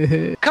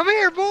it. Come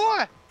here,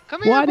 boy!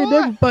 Come here, Why boy! did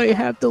everybody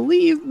have to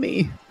leave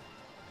me?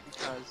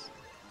 Because-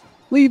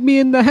 Leave me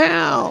in the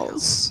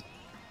house.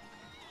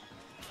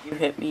 You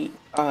hit me.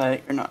 You're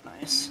not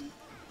nice.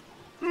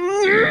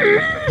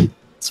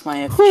 It's my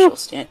official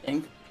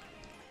standing.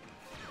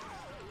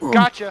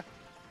 Gotcha.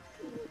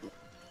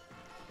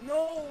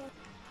 No.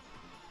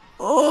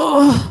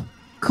 Oh,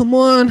 come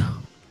on.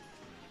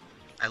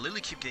 I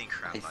literally keep getting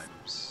crap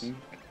items. think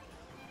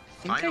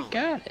Finally. I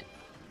got it.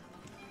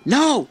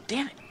 No!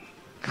 Damn it.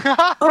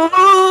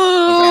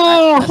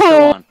 Oh, I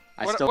still won.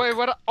 I What, still. wait,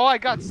 what? Oh, I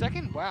got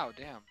second? Wow,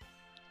 damn.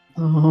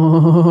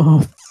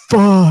 oh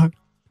fuck.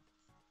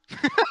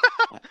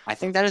 I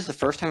think that is the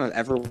first time I've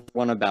ever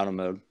won a battle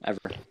mode ever.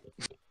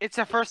 It's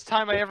the first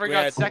time I ever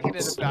got second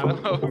in a battle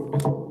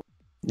mode.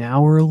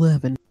 Now we're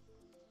 11.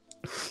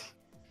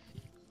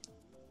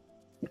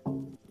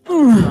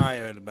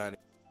 Tired about it.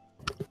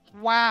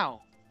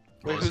 Wow.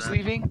 What Wait, was who's that?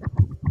 leaving?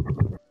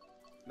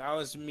 That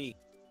was me.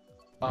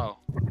 Oh.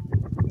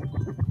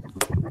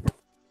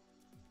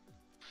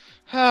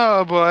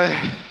 Oh boy.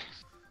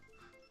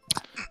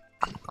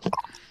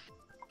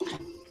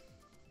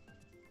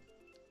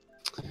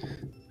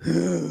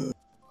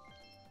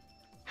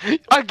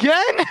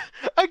 Again?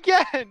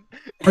 Again?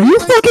 Are you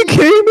fucking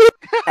kidding me?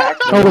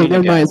 Actually, Oh wait,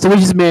 never mind. It's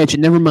Luigi's Mansion.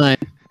 Never mind.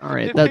 All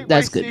right, They picked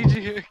that's my good.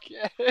 stage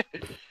again.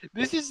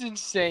 This is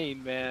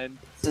insane, man.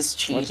 this is What's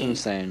cheating.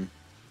 insane?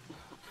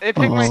 They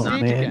picked my Oh,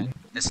 stage man. again.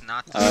 It's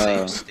not the Oh.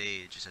 same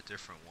stage, it's a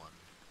different one.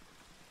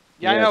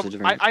 Yeah, Yeah, I it's a know.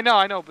 different-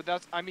 I know, but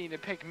that's. I mean,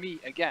 it picked me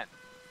again.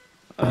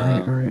 All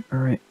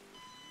right.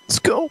 Let's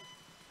go.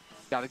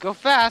 Gotta go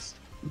fast.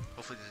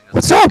 Hopefully there's nothing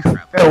What's up,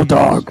 crap L like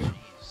dog? this.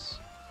 Jeez.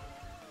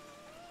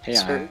 Hey,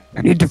 Sir.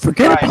 I need to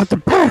forget about the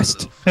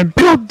past and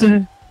build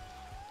the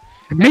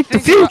and make the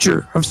think about-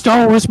 future of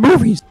Star Wars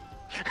movies.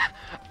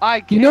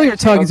 I You know you're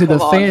talking to the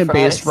come on, fan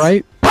base, Fries.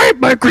 right? Bite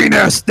my green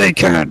ass, they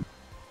can.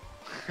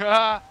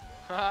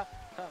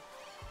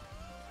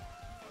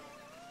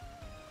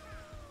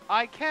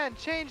 I can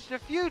change the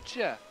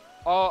future.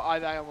 Oh,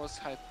 I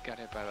almost got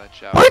hit by that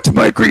shot. Bite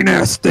my green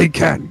ass, they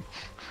can.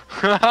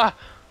 I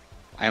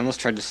almost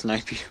tried to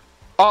snipe you.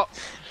 Oh,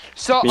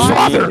 so Me I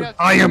Father, yeah,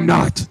 I am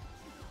not.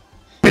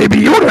 Baby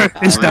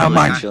Yoda is I now really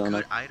mine. got-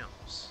 Good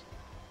items.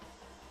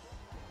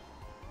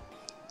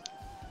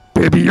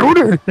 Baby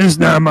Yoda is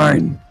now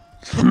mine.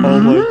 Oh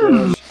my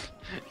gosh.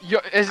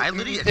 I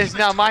literally didn't is even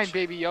now touch mine, it.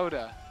 Baby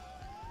Yoda.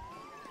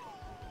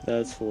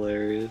 That's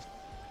hilarious.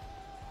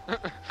 I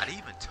didn't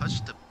even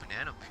touch the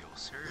banana peel,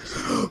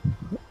 seriously.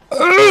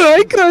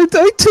 I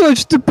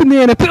touched the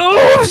banana peel.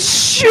 Oh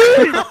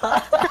shit!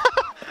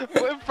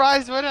 What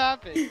Fries? What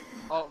happened?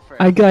 Oh,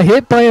 Fred. I got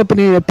hit by a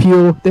banana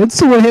peel. Then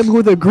someone hit me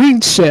with a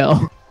green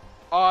shell.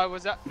 Oh,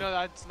 was that? No,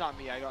 that's not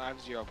me. I don't have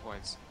 0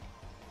 points.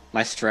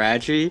 My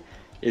strategy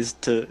is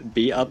to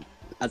be up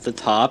at the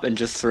top and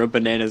just throw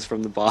bananas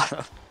from the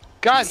bottom.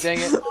 God dang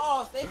it!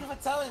 Oh, thank you for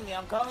telling me.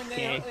 I'm coming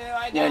there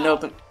right Yeah, now.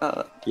 no,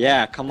 but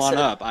Yeah, come on So,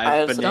 up. I I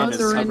have have bananas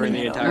some- covering the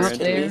you know, entire not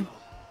stage. there.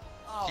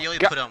 Oh, He only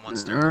Ga- put on one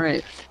star. All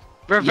right.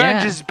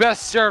 Revenge Yeah. is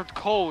best served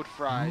cold,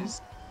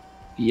 Fries.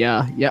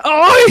 Yeah.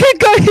 Oh, I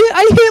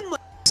hit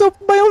myself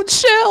with my own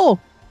shell.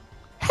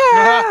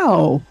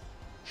 How?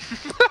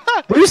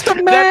 Where's the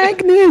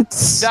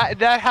magnets?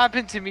 That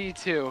happened to me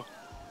too.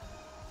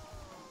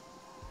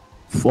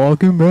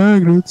 Fucking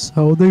magnets.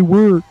 How they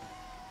work?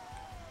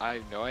 I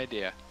have no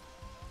idea.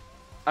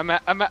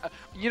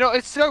 You know,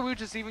 it's so rude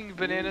just leaving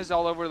bananas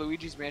all over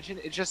Luigi's Mansion.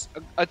 It's just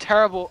a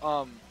terrible,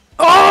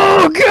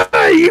 Oh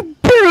god, you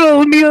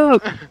blew me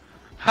up.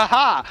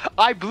 haha,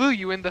 I blew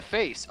you in the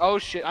face. Oh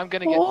shit, I'm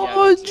gonna get,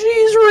 Oh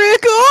jeez,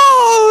 Rick.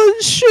 Oh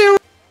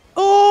shit.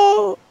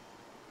 Oh.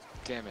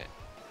 damn it.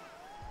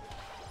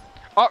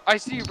 Oh, I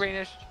see you,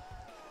 Brainish.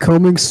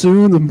 Coming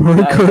soon, the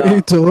Mario I know. Kart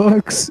 8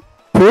 Deluxe.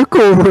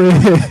 Pickle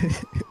Rick.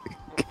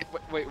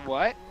 Wait,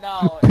 what?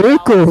 no.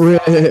 Pickle no, I'm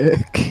sorry.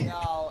 Rick.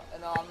 No,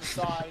 I'm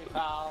sorry,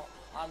 pal.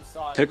 I'm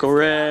sorry. Pickle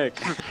Rick.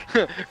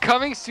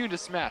 Coming soon to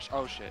Smash.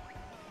 Oh shit.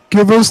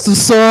 Give us the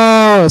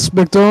sauce,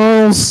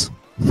 McDonald's.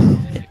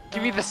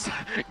 Give me the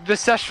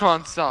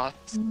Szechuan sauce.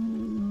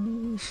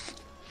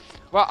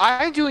 Well,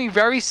 I'm doing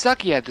very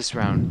sucky at this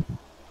round.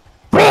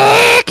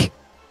 Rick!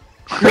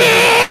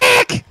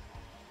 Rick!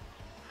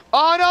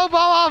 Oh no,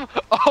 Bomb!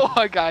 Oh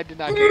my god, I did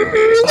not get No,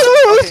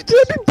 it. Okay,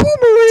 Stubby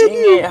Boomerang Dang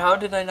you! it, how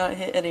did I not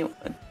hit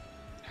anyone?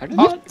 How did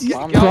Oh, that You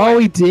bomb go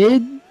probably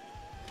did.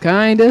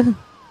 Kinda.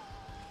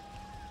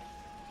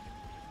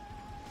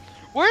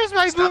 Where's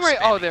my Stop boomerang?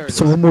 Oh, spamming. there it is.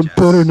 Someone Yes.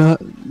 better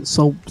not.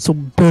 So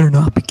better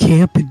not be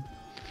camping.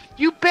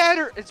 You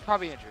better. It's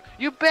probably Andrew.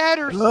 You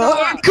better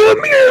stop.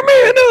 Come here,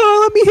 man!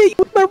 Let me hit you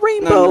with my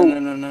rainbow.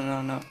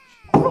 No.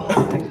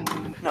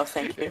 No,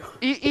 thank you.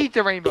 Eat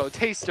the rainbow.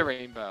 Taste the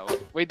rainbow.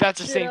 Wait, that's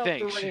the same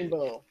thing.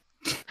 Rainbow.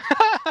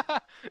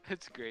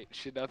 It's great.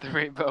 Shit out the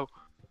rainbow.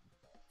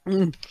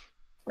 I'm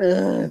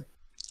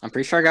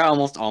pretty sure I got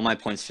almost all my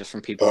points just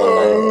from people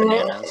on my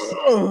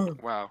bananas.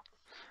 Wow.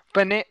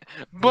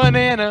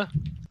 Banana.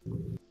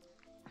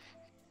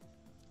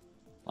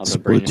 Although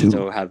Brandon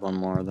still had one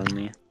more than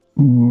me.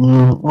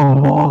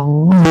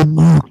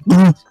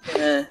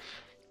 Gonna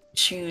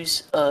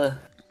choose a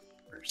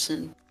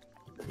person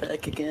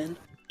back again.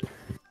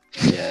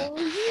 Yeah.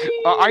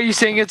 Are you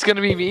saying it's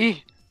gonna be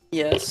me?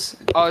 Yes.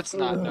 Oh, it's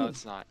not. No,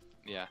 it's not.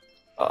 Yeah.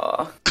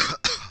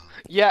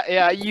 Yeah,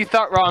 Yeah. You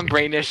thought wrong,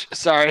 Brainish.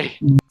 Sorry.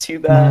 too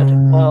bad.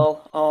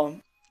 Well,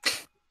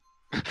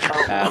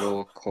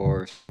 Battle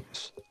course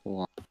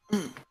 1.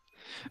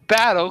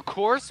 Battle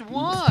course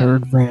 1.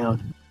 Third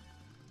round.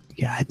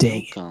 God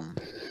dang it. Welcome.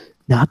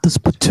 Not the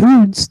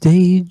Splatoon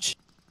stage.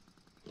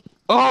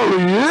 Oh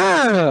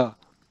yeah.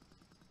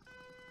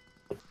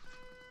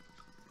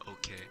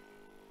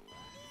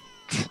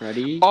 Okay.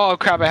 Ready? Oh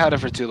crap! I had it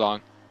for too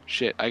long.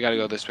 Shit! I gotta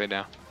go this way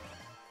now.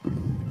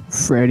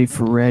 Freddy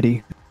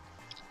Ferretti.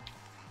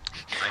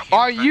 I hate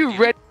Are when you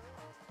Freddy-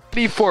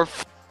 ready for?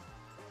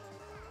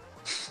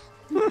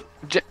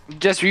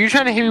 Jess, were you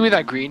trying to hit me with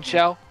that green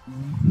shell?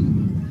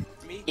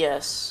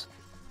 Yes.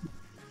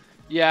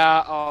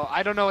 Yeah. Oh,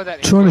 I don't know what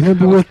that is. Trying to hit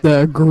me with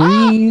that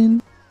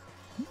green.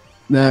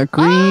 That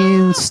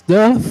green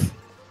stuff.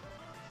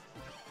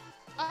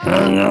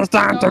 It's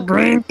time to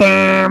green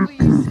them.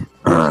 Please,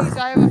 please,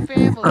 I have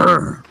a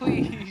family.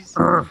 Please,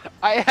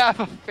 I have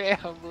a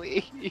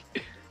family.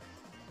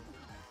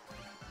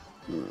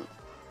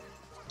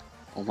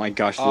 Oh my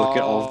gosh, look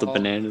at all of the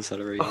bananas that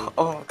are right here.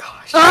 Oh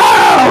gosh.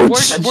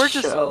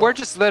 We're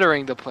just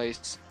littering the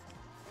place.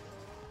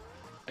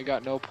 I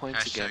got no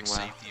points again. Hashtag Wow.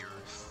 save the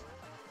earth.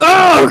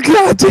 Oh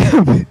god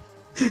damn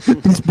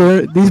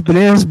it! these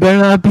bananas better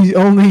not be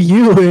only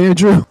you,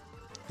 Andrew.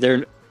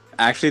 They're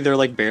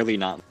like barely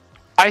not.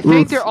 I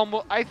think Oof. they're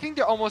almost. I think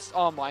they're almost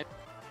all mine.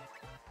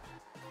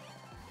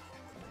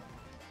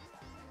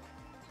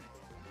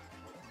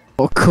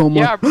 Oh come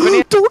Yeah, on!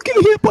 banana- Don't get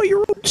hit by your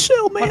own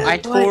shell, man. I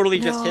totally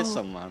What? just hit No.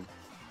 someone.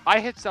 I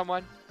hit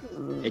someone.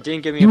 It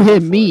didn't give me. You a hit roll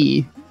for it.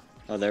 me.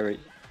 Oh, there we.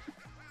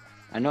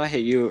 I know I hit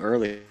you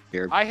earlier.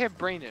 I hit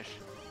Brainish.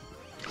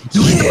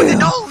 Yeah.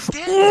 No,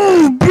 damn.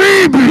 Oh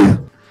baby!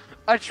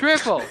 A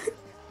triple.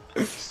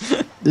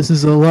 This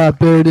is a lot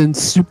better than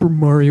Super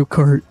Mario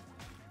Kart.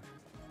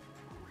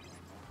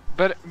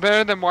 But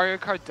better than Mario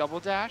Kart Double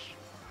Dash.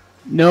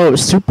 No,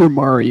 Super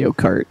Mario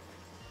Kart.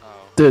 Oh.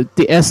 The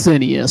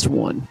SNES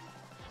one.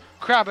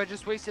 Crap! I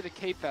just wasted a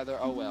cape feather.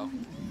 Oh well.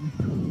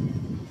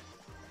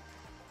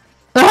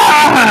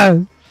 Ah!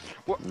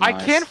 Well, I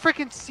Nice. can't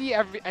freaking see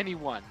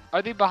anyone.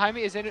 Are they behind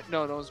me? Is any?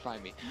 No, no one's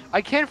behind me.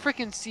 I can't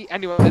freaking see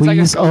anyone. It's like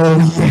a Please, ghost oh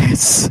town.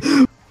 yes.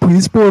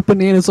 Please pour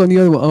bananas on the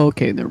other one. Oh,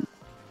 okay, there.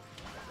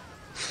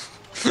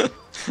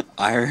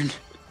 Iron.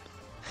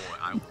 Boy,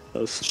 I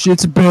Those-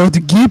 Shit's about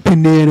to get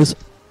bananas.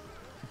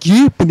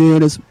 Get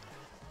bananas.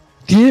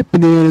 Get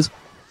bananas.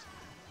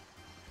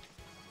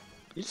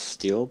 You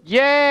steal.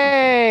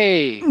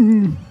 Yay!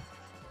 Mm.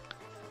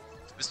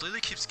 this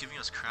literally keeps giving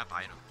us crap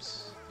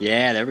items.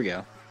 Yeah, there we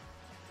go.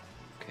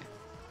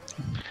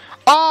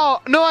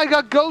 Oh no! I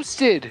got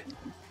ghosted.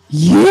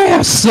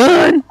 Yeah,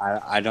 son.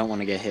 I don't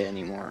want to get hit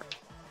anymore.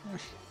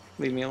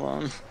 Leave me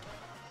alone.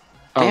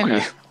 Oh, Damn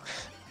okay.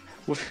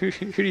 you. Who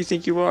do you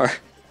think you are?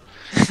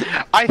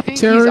 I think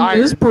he's Turn iron.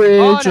 this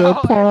bridge Oh, no.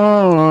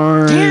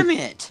 apart. Damn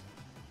it!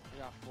 I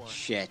got 4.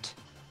 Shit.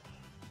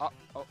 Oh.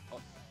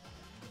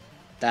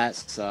 That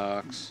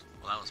sucks.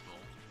 Well, that was bull.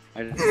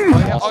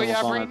 I yeah, also oh, yeah,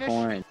 lost all my Brainish?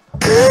 point.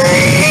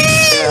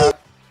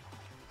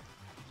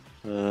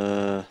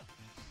 I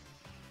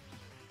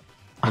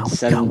It's only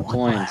 7 got one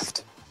points.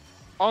 left.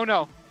 Oh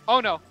no! Oh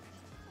no!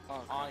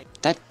 Oh.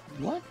 That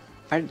what?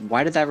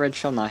 Why did that red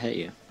shell not hit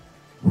you?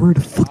 Where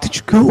the fuck did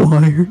you go,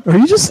 Iron? Are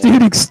you just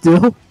standing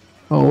still?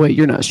 Oh wait,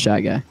 you're not a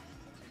shy guy.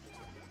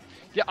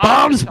 Yeah,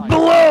 I'm Bombs excited.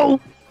 below.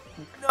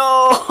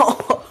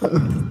 No.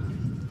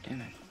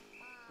 Damn it.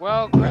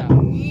 Well, crap.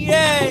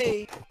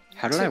 Yay!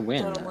 How did I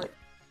win? Took down, like,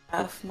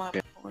 half my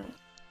point.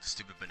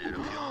 Stupid banana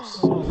peels.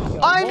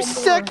 I'm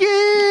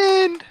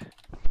second.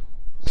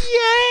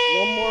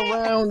 Yay! One more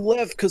round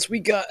left because we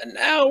got an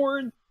hour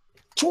and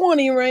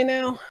 20 right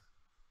now.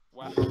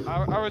 Wow.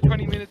 Our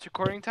 20 minutes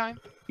recording time.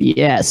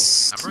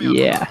 Yes. I'm already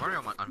Yeah.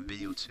 on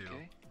video too.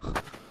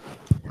 Okay.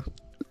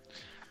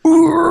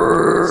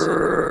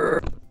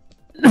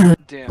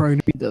 Damn. Probably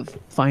gonna be the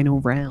final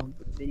round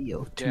of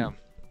video. Too. Damn.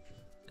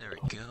 There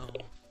we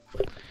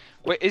go.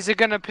 Wait, is it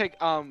gonna pick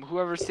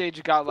whoever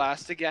stage got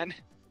last again?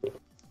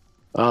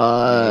 Yeah.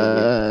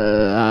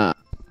 I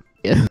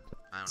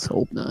Let's don't know.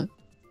 hope not.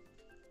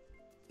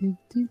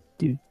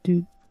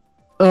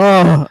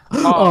 Oh,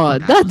 Oh.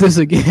 not this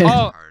again.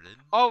 Oh, Pardon?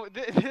 oh,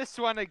 this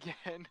one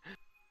again.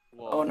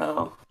 Oh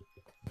no.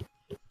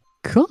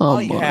 Come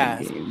on.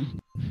 yeah. Game.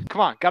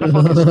 Come on, gotta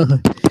focus.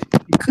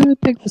 You could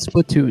have picked the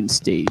Splatoon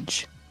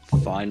stage.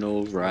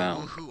 Final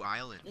round. Woohoo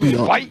Island.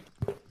 No. Fight!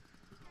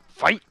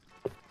 Fight!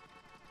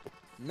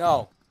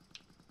 No.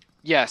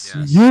 Yes.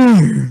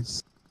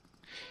 Yes.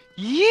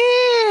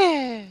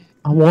 Yeah!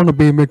 I want to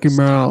be Mickey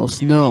Stop Mouse.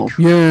 giving No. me crap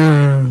Yes.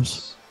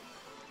 items.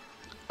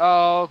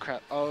 Oh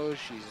crap. Oh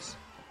Jesus.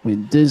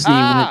 When Disney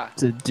Ah! went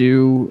to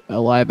do a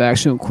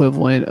live-action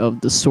equivalent of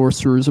The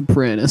Sorcerer's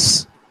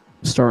Apprentice,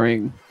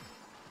 starring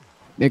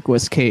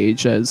Nicolas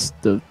Cage as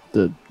the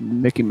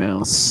Mickey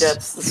Mouse.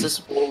 Jets, this is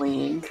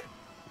bullying.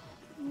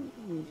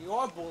 You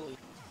are bullied.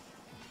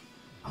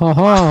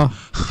 Haha.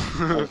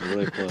 That was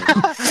really close.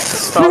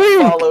 Stop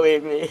Freak!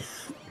 following me.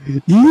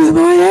 You in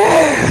my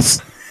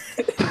ass!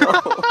 You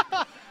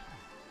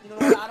know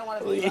what? I don't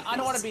want to be. I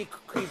don't want to be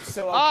creep.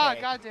 So okay. Ah,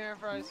 goddamn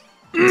fries.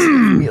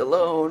 Leave me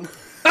alone.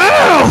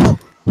 Ow!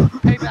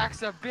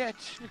 Payback's a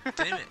bitch.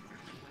 Damn it.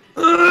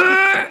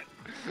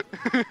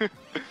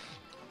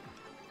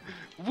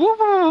 Woo woo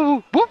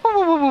woo woo woo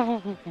woo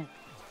woo woo woo.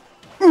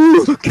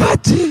 Ooh,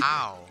 God damn!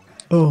 Ow.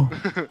 Oh.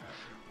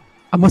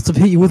 I must have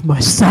hit you with my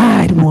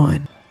side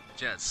one.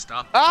 Jet,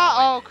 stop. Ah!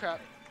 following Oh me. crap.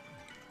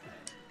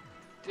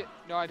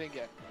 No, I didn't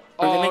get.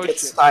 We're Oh gonna get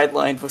shit.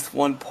 sidelined with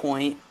 1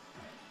 point.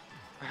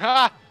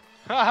 Ha!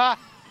 Ha!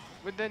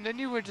 But then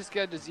you would just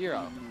get to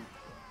 0.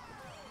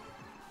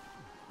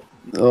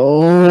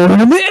 Oh,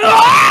 man.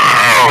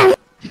 Ah!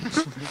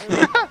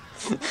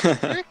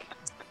 Frick?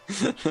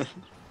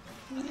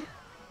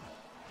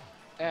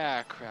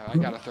 Ah, crap. I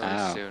gotta throw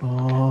Ow. this soon.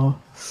 Oh.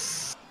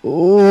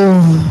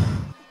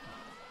 Oh.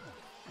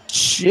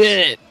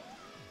 Shit.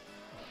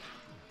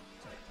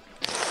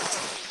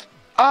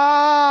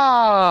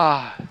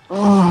 Ah!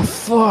 Oh,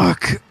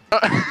 fuck.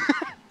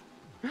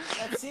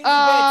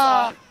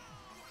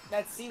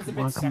 That seems a Come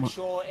on, bit come on.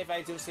 sexual if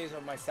I do say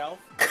so myself.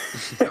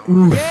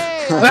 Oof.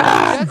 Yay!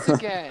 Ah! That's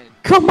again.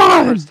 Come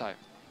on. First time.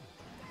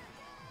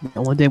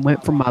 That one day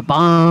went for my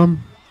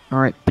bomb. All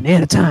right,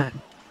 banana time.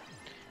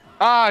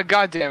 Ah,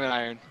 god damn it,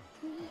 Iron.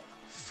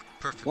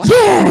 Perfect. What?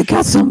 Yeah, I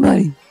got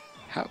somebody.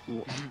 How?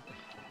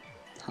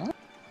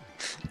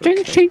 Ching,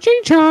 Okay. ching,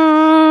 ching, chong.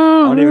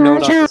 I don't even know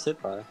what else to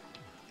sit by.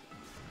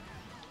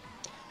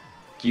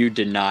 You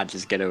did not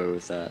just get away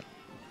with that.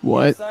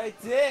 What? Yes, I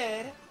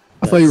did.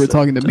 I thought you were That's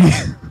talking to me.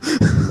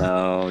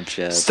 No,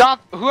 Jet.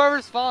 Stop!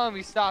 Whoever's following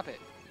me, stop it.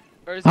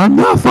 Or is I'm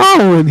not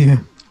following you.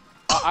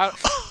 I,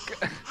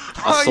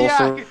 A soul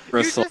yeah, for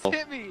a you soul. just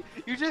hit me.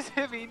 You just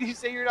hit me and you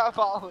say you're not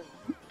following.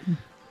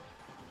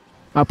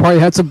 I probably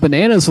had some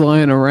bananas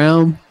lying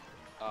around.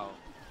 Oh.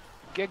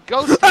 Get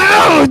ghosted.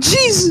 Oh,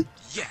 jeez.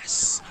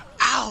 Yes!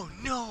 Ow,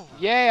 no!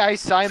 Yay, I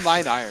signed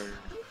mine Iron.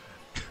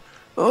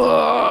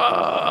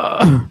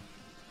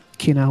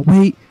 Cannot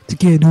wait to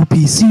get a new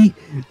PC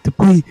to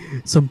play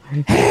some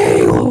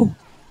Halo.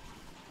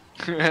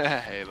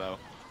 Halo.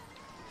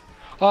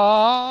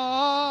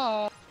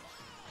 Ah.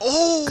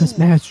 Oh! Cause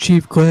Master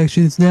Chief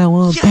Collection is now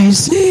on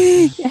Yes!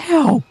 PC.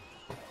 Ow.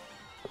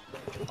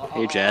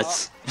 Hey,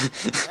 Jets.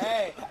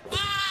 Hey,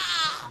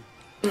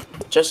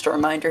 Just a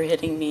reminder,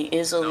 hitting me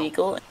is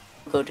illegal.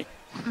 Go to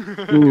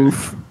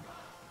Oof.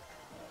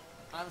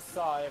 I'm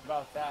sorry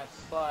about that,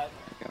 but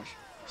Gosh.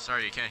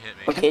 Sorry, you can't hit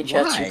me. Okay,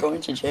 Jets, Why? you're going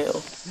to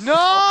jail. No!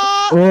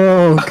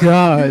 Oh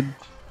God.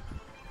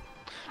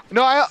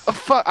 No,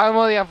 fuck. I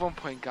only have 1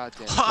 point.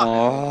 Goddamn.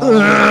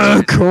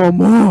 Oh.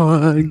 Come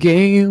on,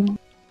 game.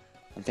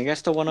 I think I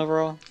still won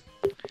overall.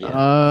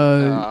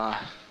 Yeah.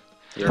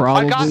 Yeah. I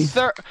Probably. got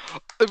third.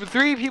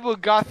 3 people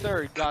got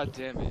third. God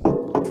damn it.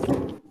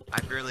 I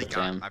barely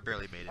Damn. I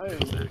barely made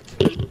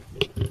it.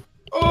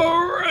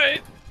 All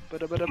right.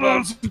 Let's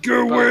That's a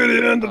good way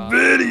to end the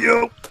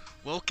video.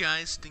 Well,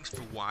 guys, thanks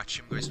for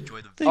watching. You guys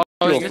enjoy the Thank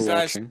Oh, you you all for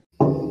guys- watching.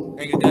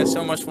 thank you guys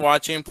so much for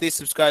watching. Please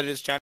subscribe to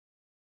this channel.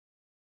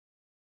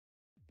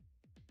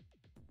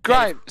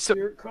 Subscribe.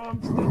 Here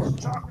comes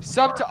the chocolate.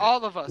 Sub to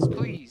all of us,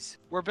 please.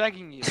 We're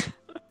begging you.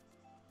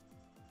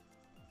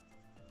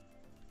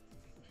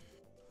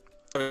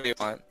 Whatever you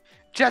want.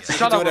 Jets, Yeah.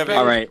 shut Do up. We're whatever begging.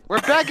 All right.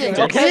 We're begging.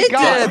 Jets, Okay,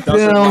 God.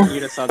 doesn't Bill. want you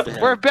to sub to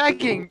him. We're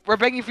begging. We're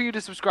begging for you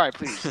to subscribe,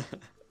 please.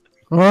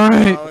 All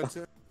right. Oh, it's-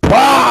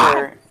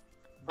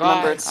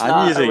 Remember, Bye. it's I'm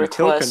not a using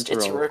tilt request, it's a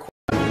control. request.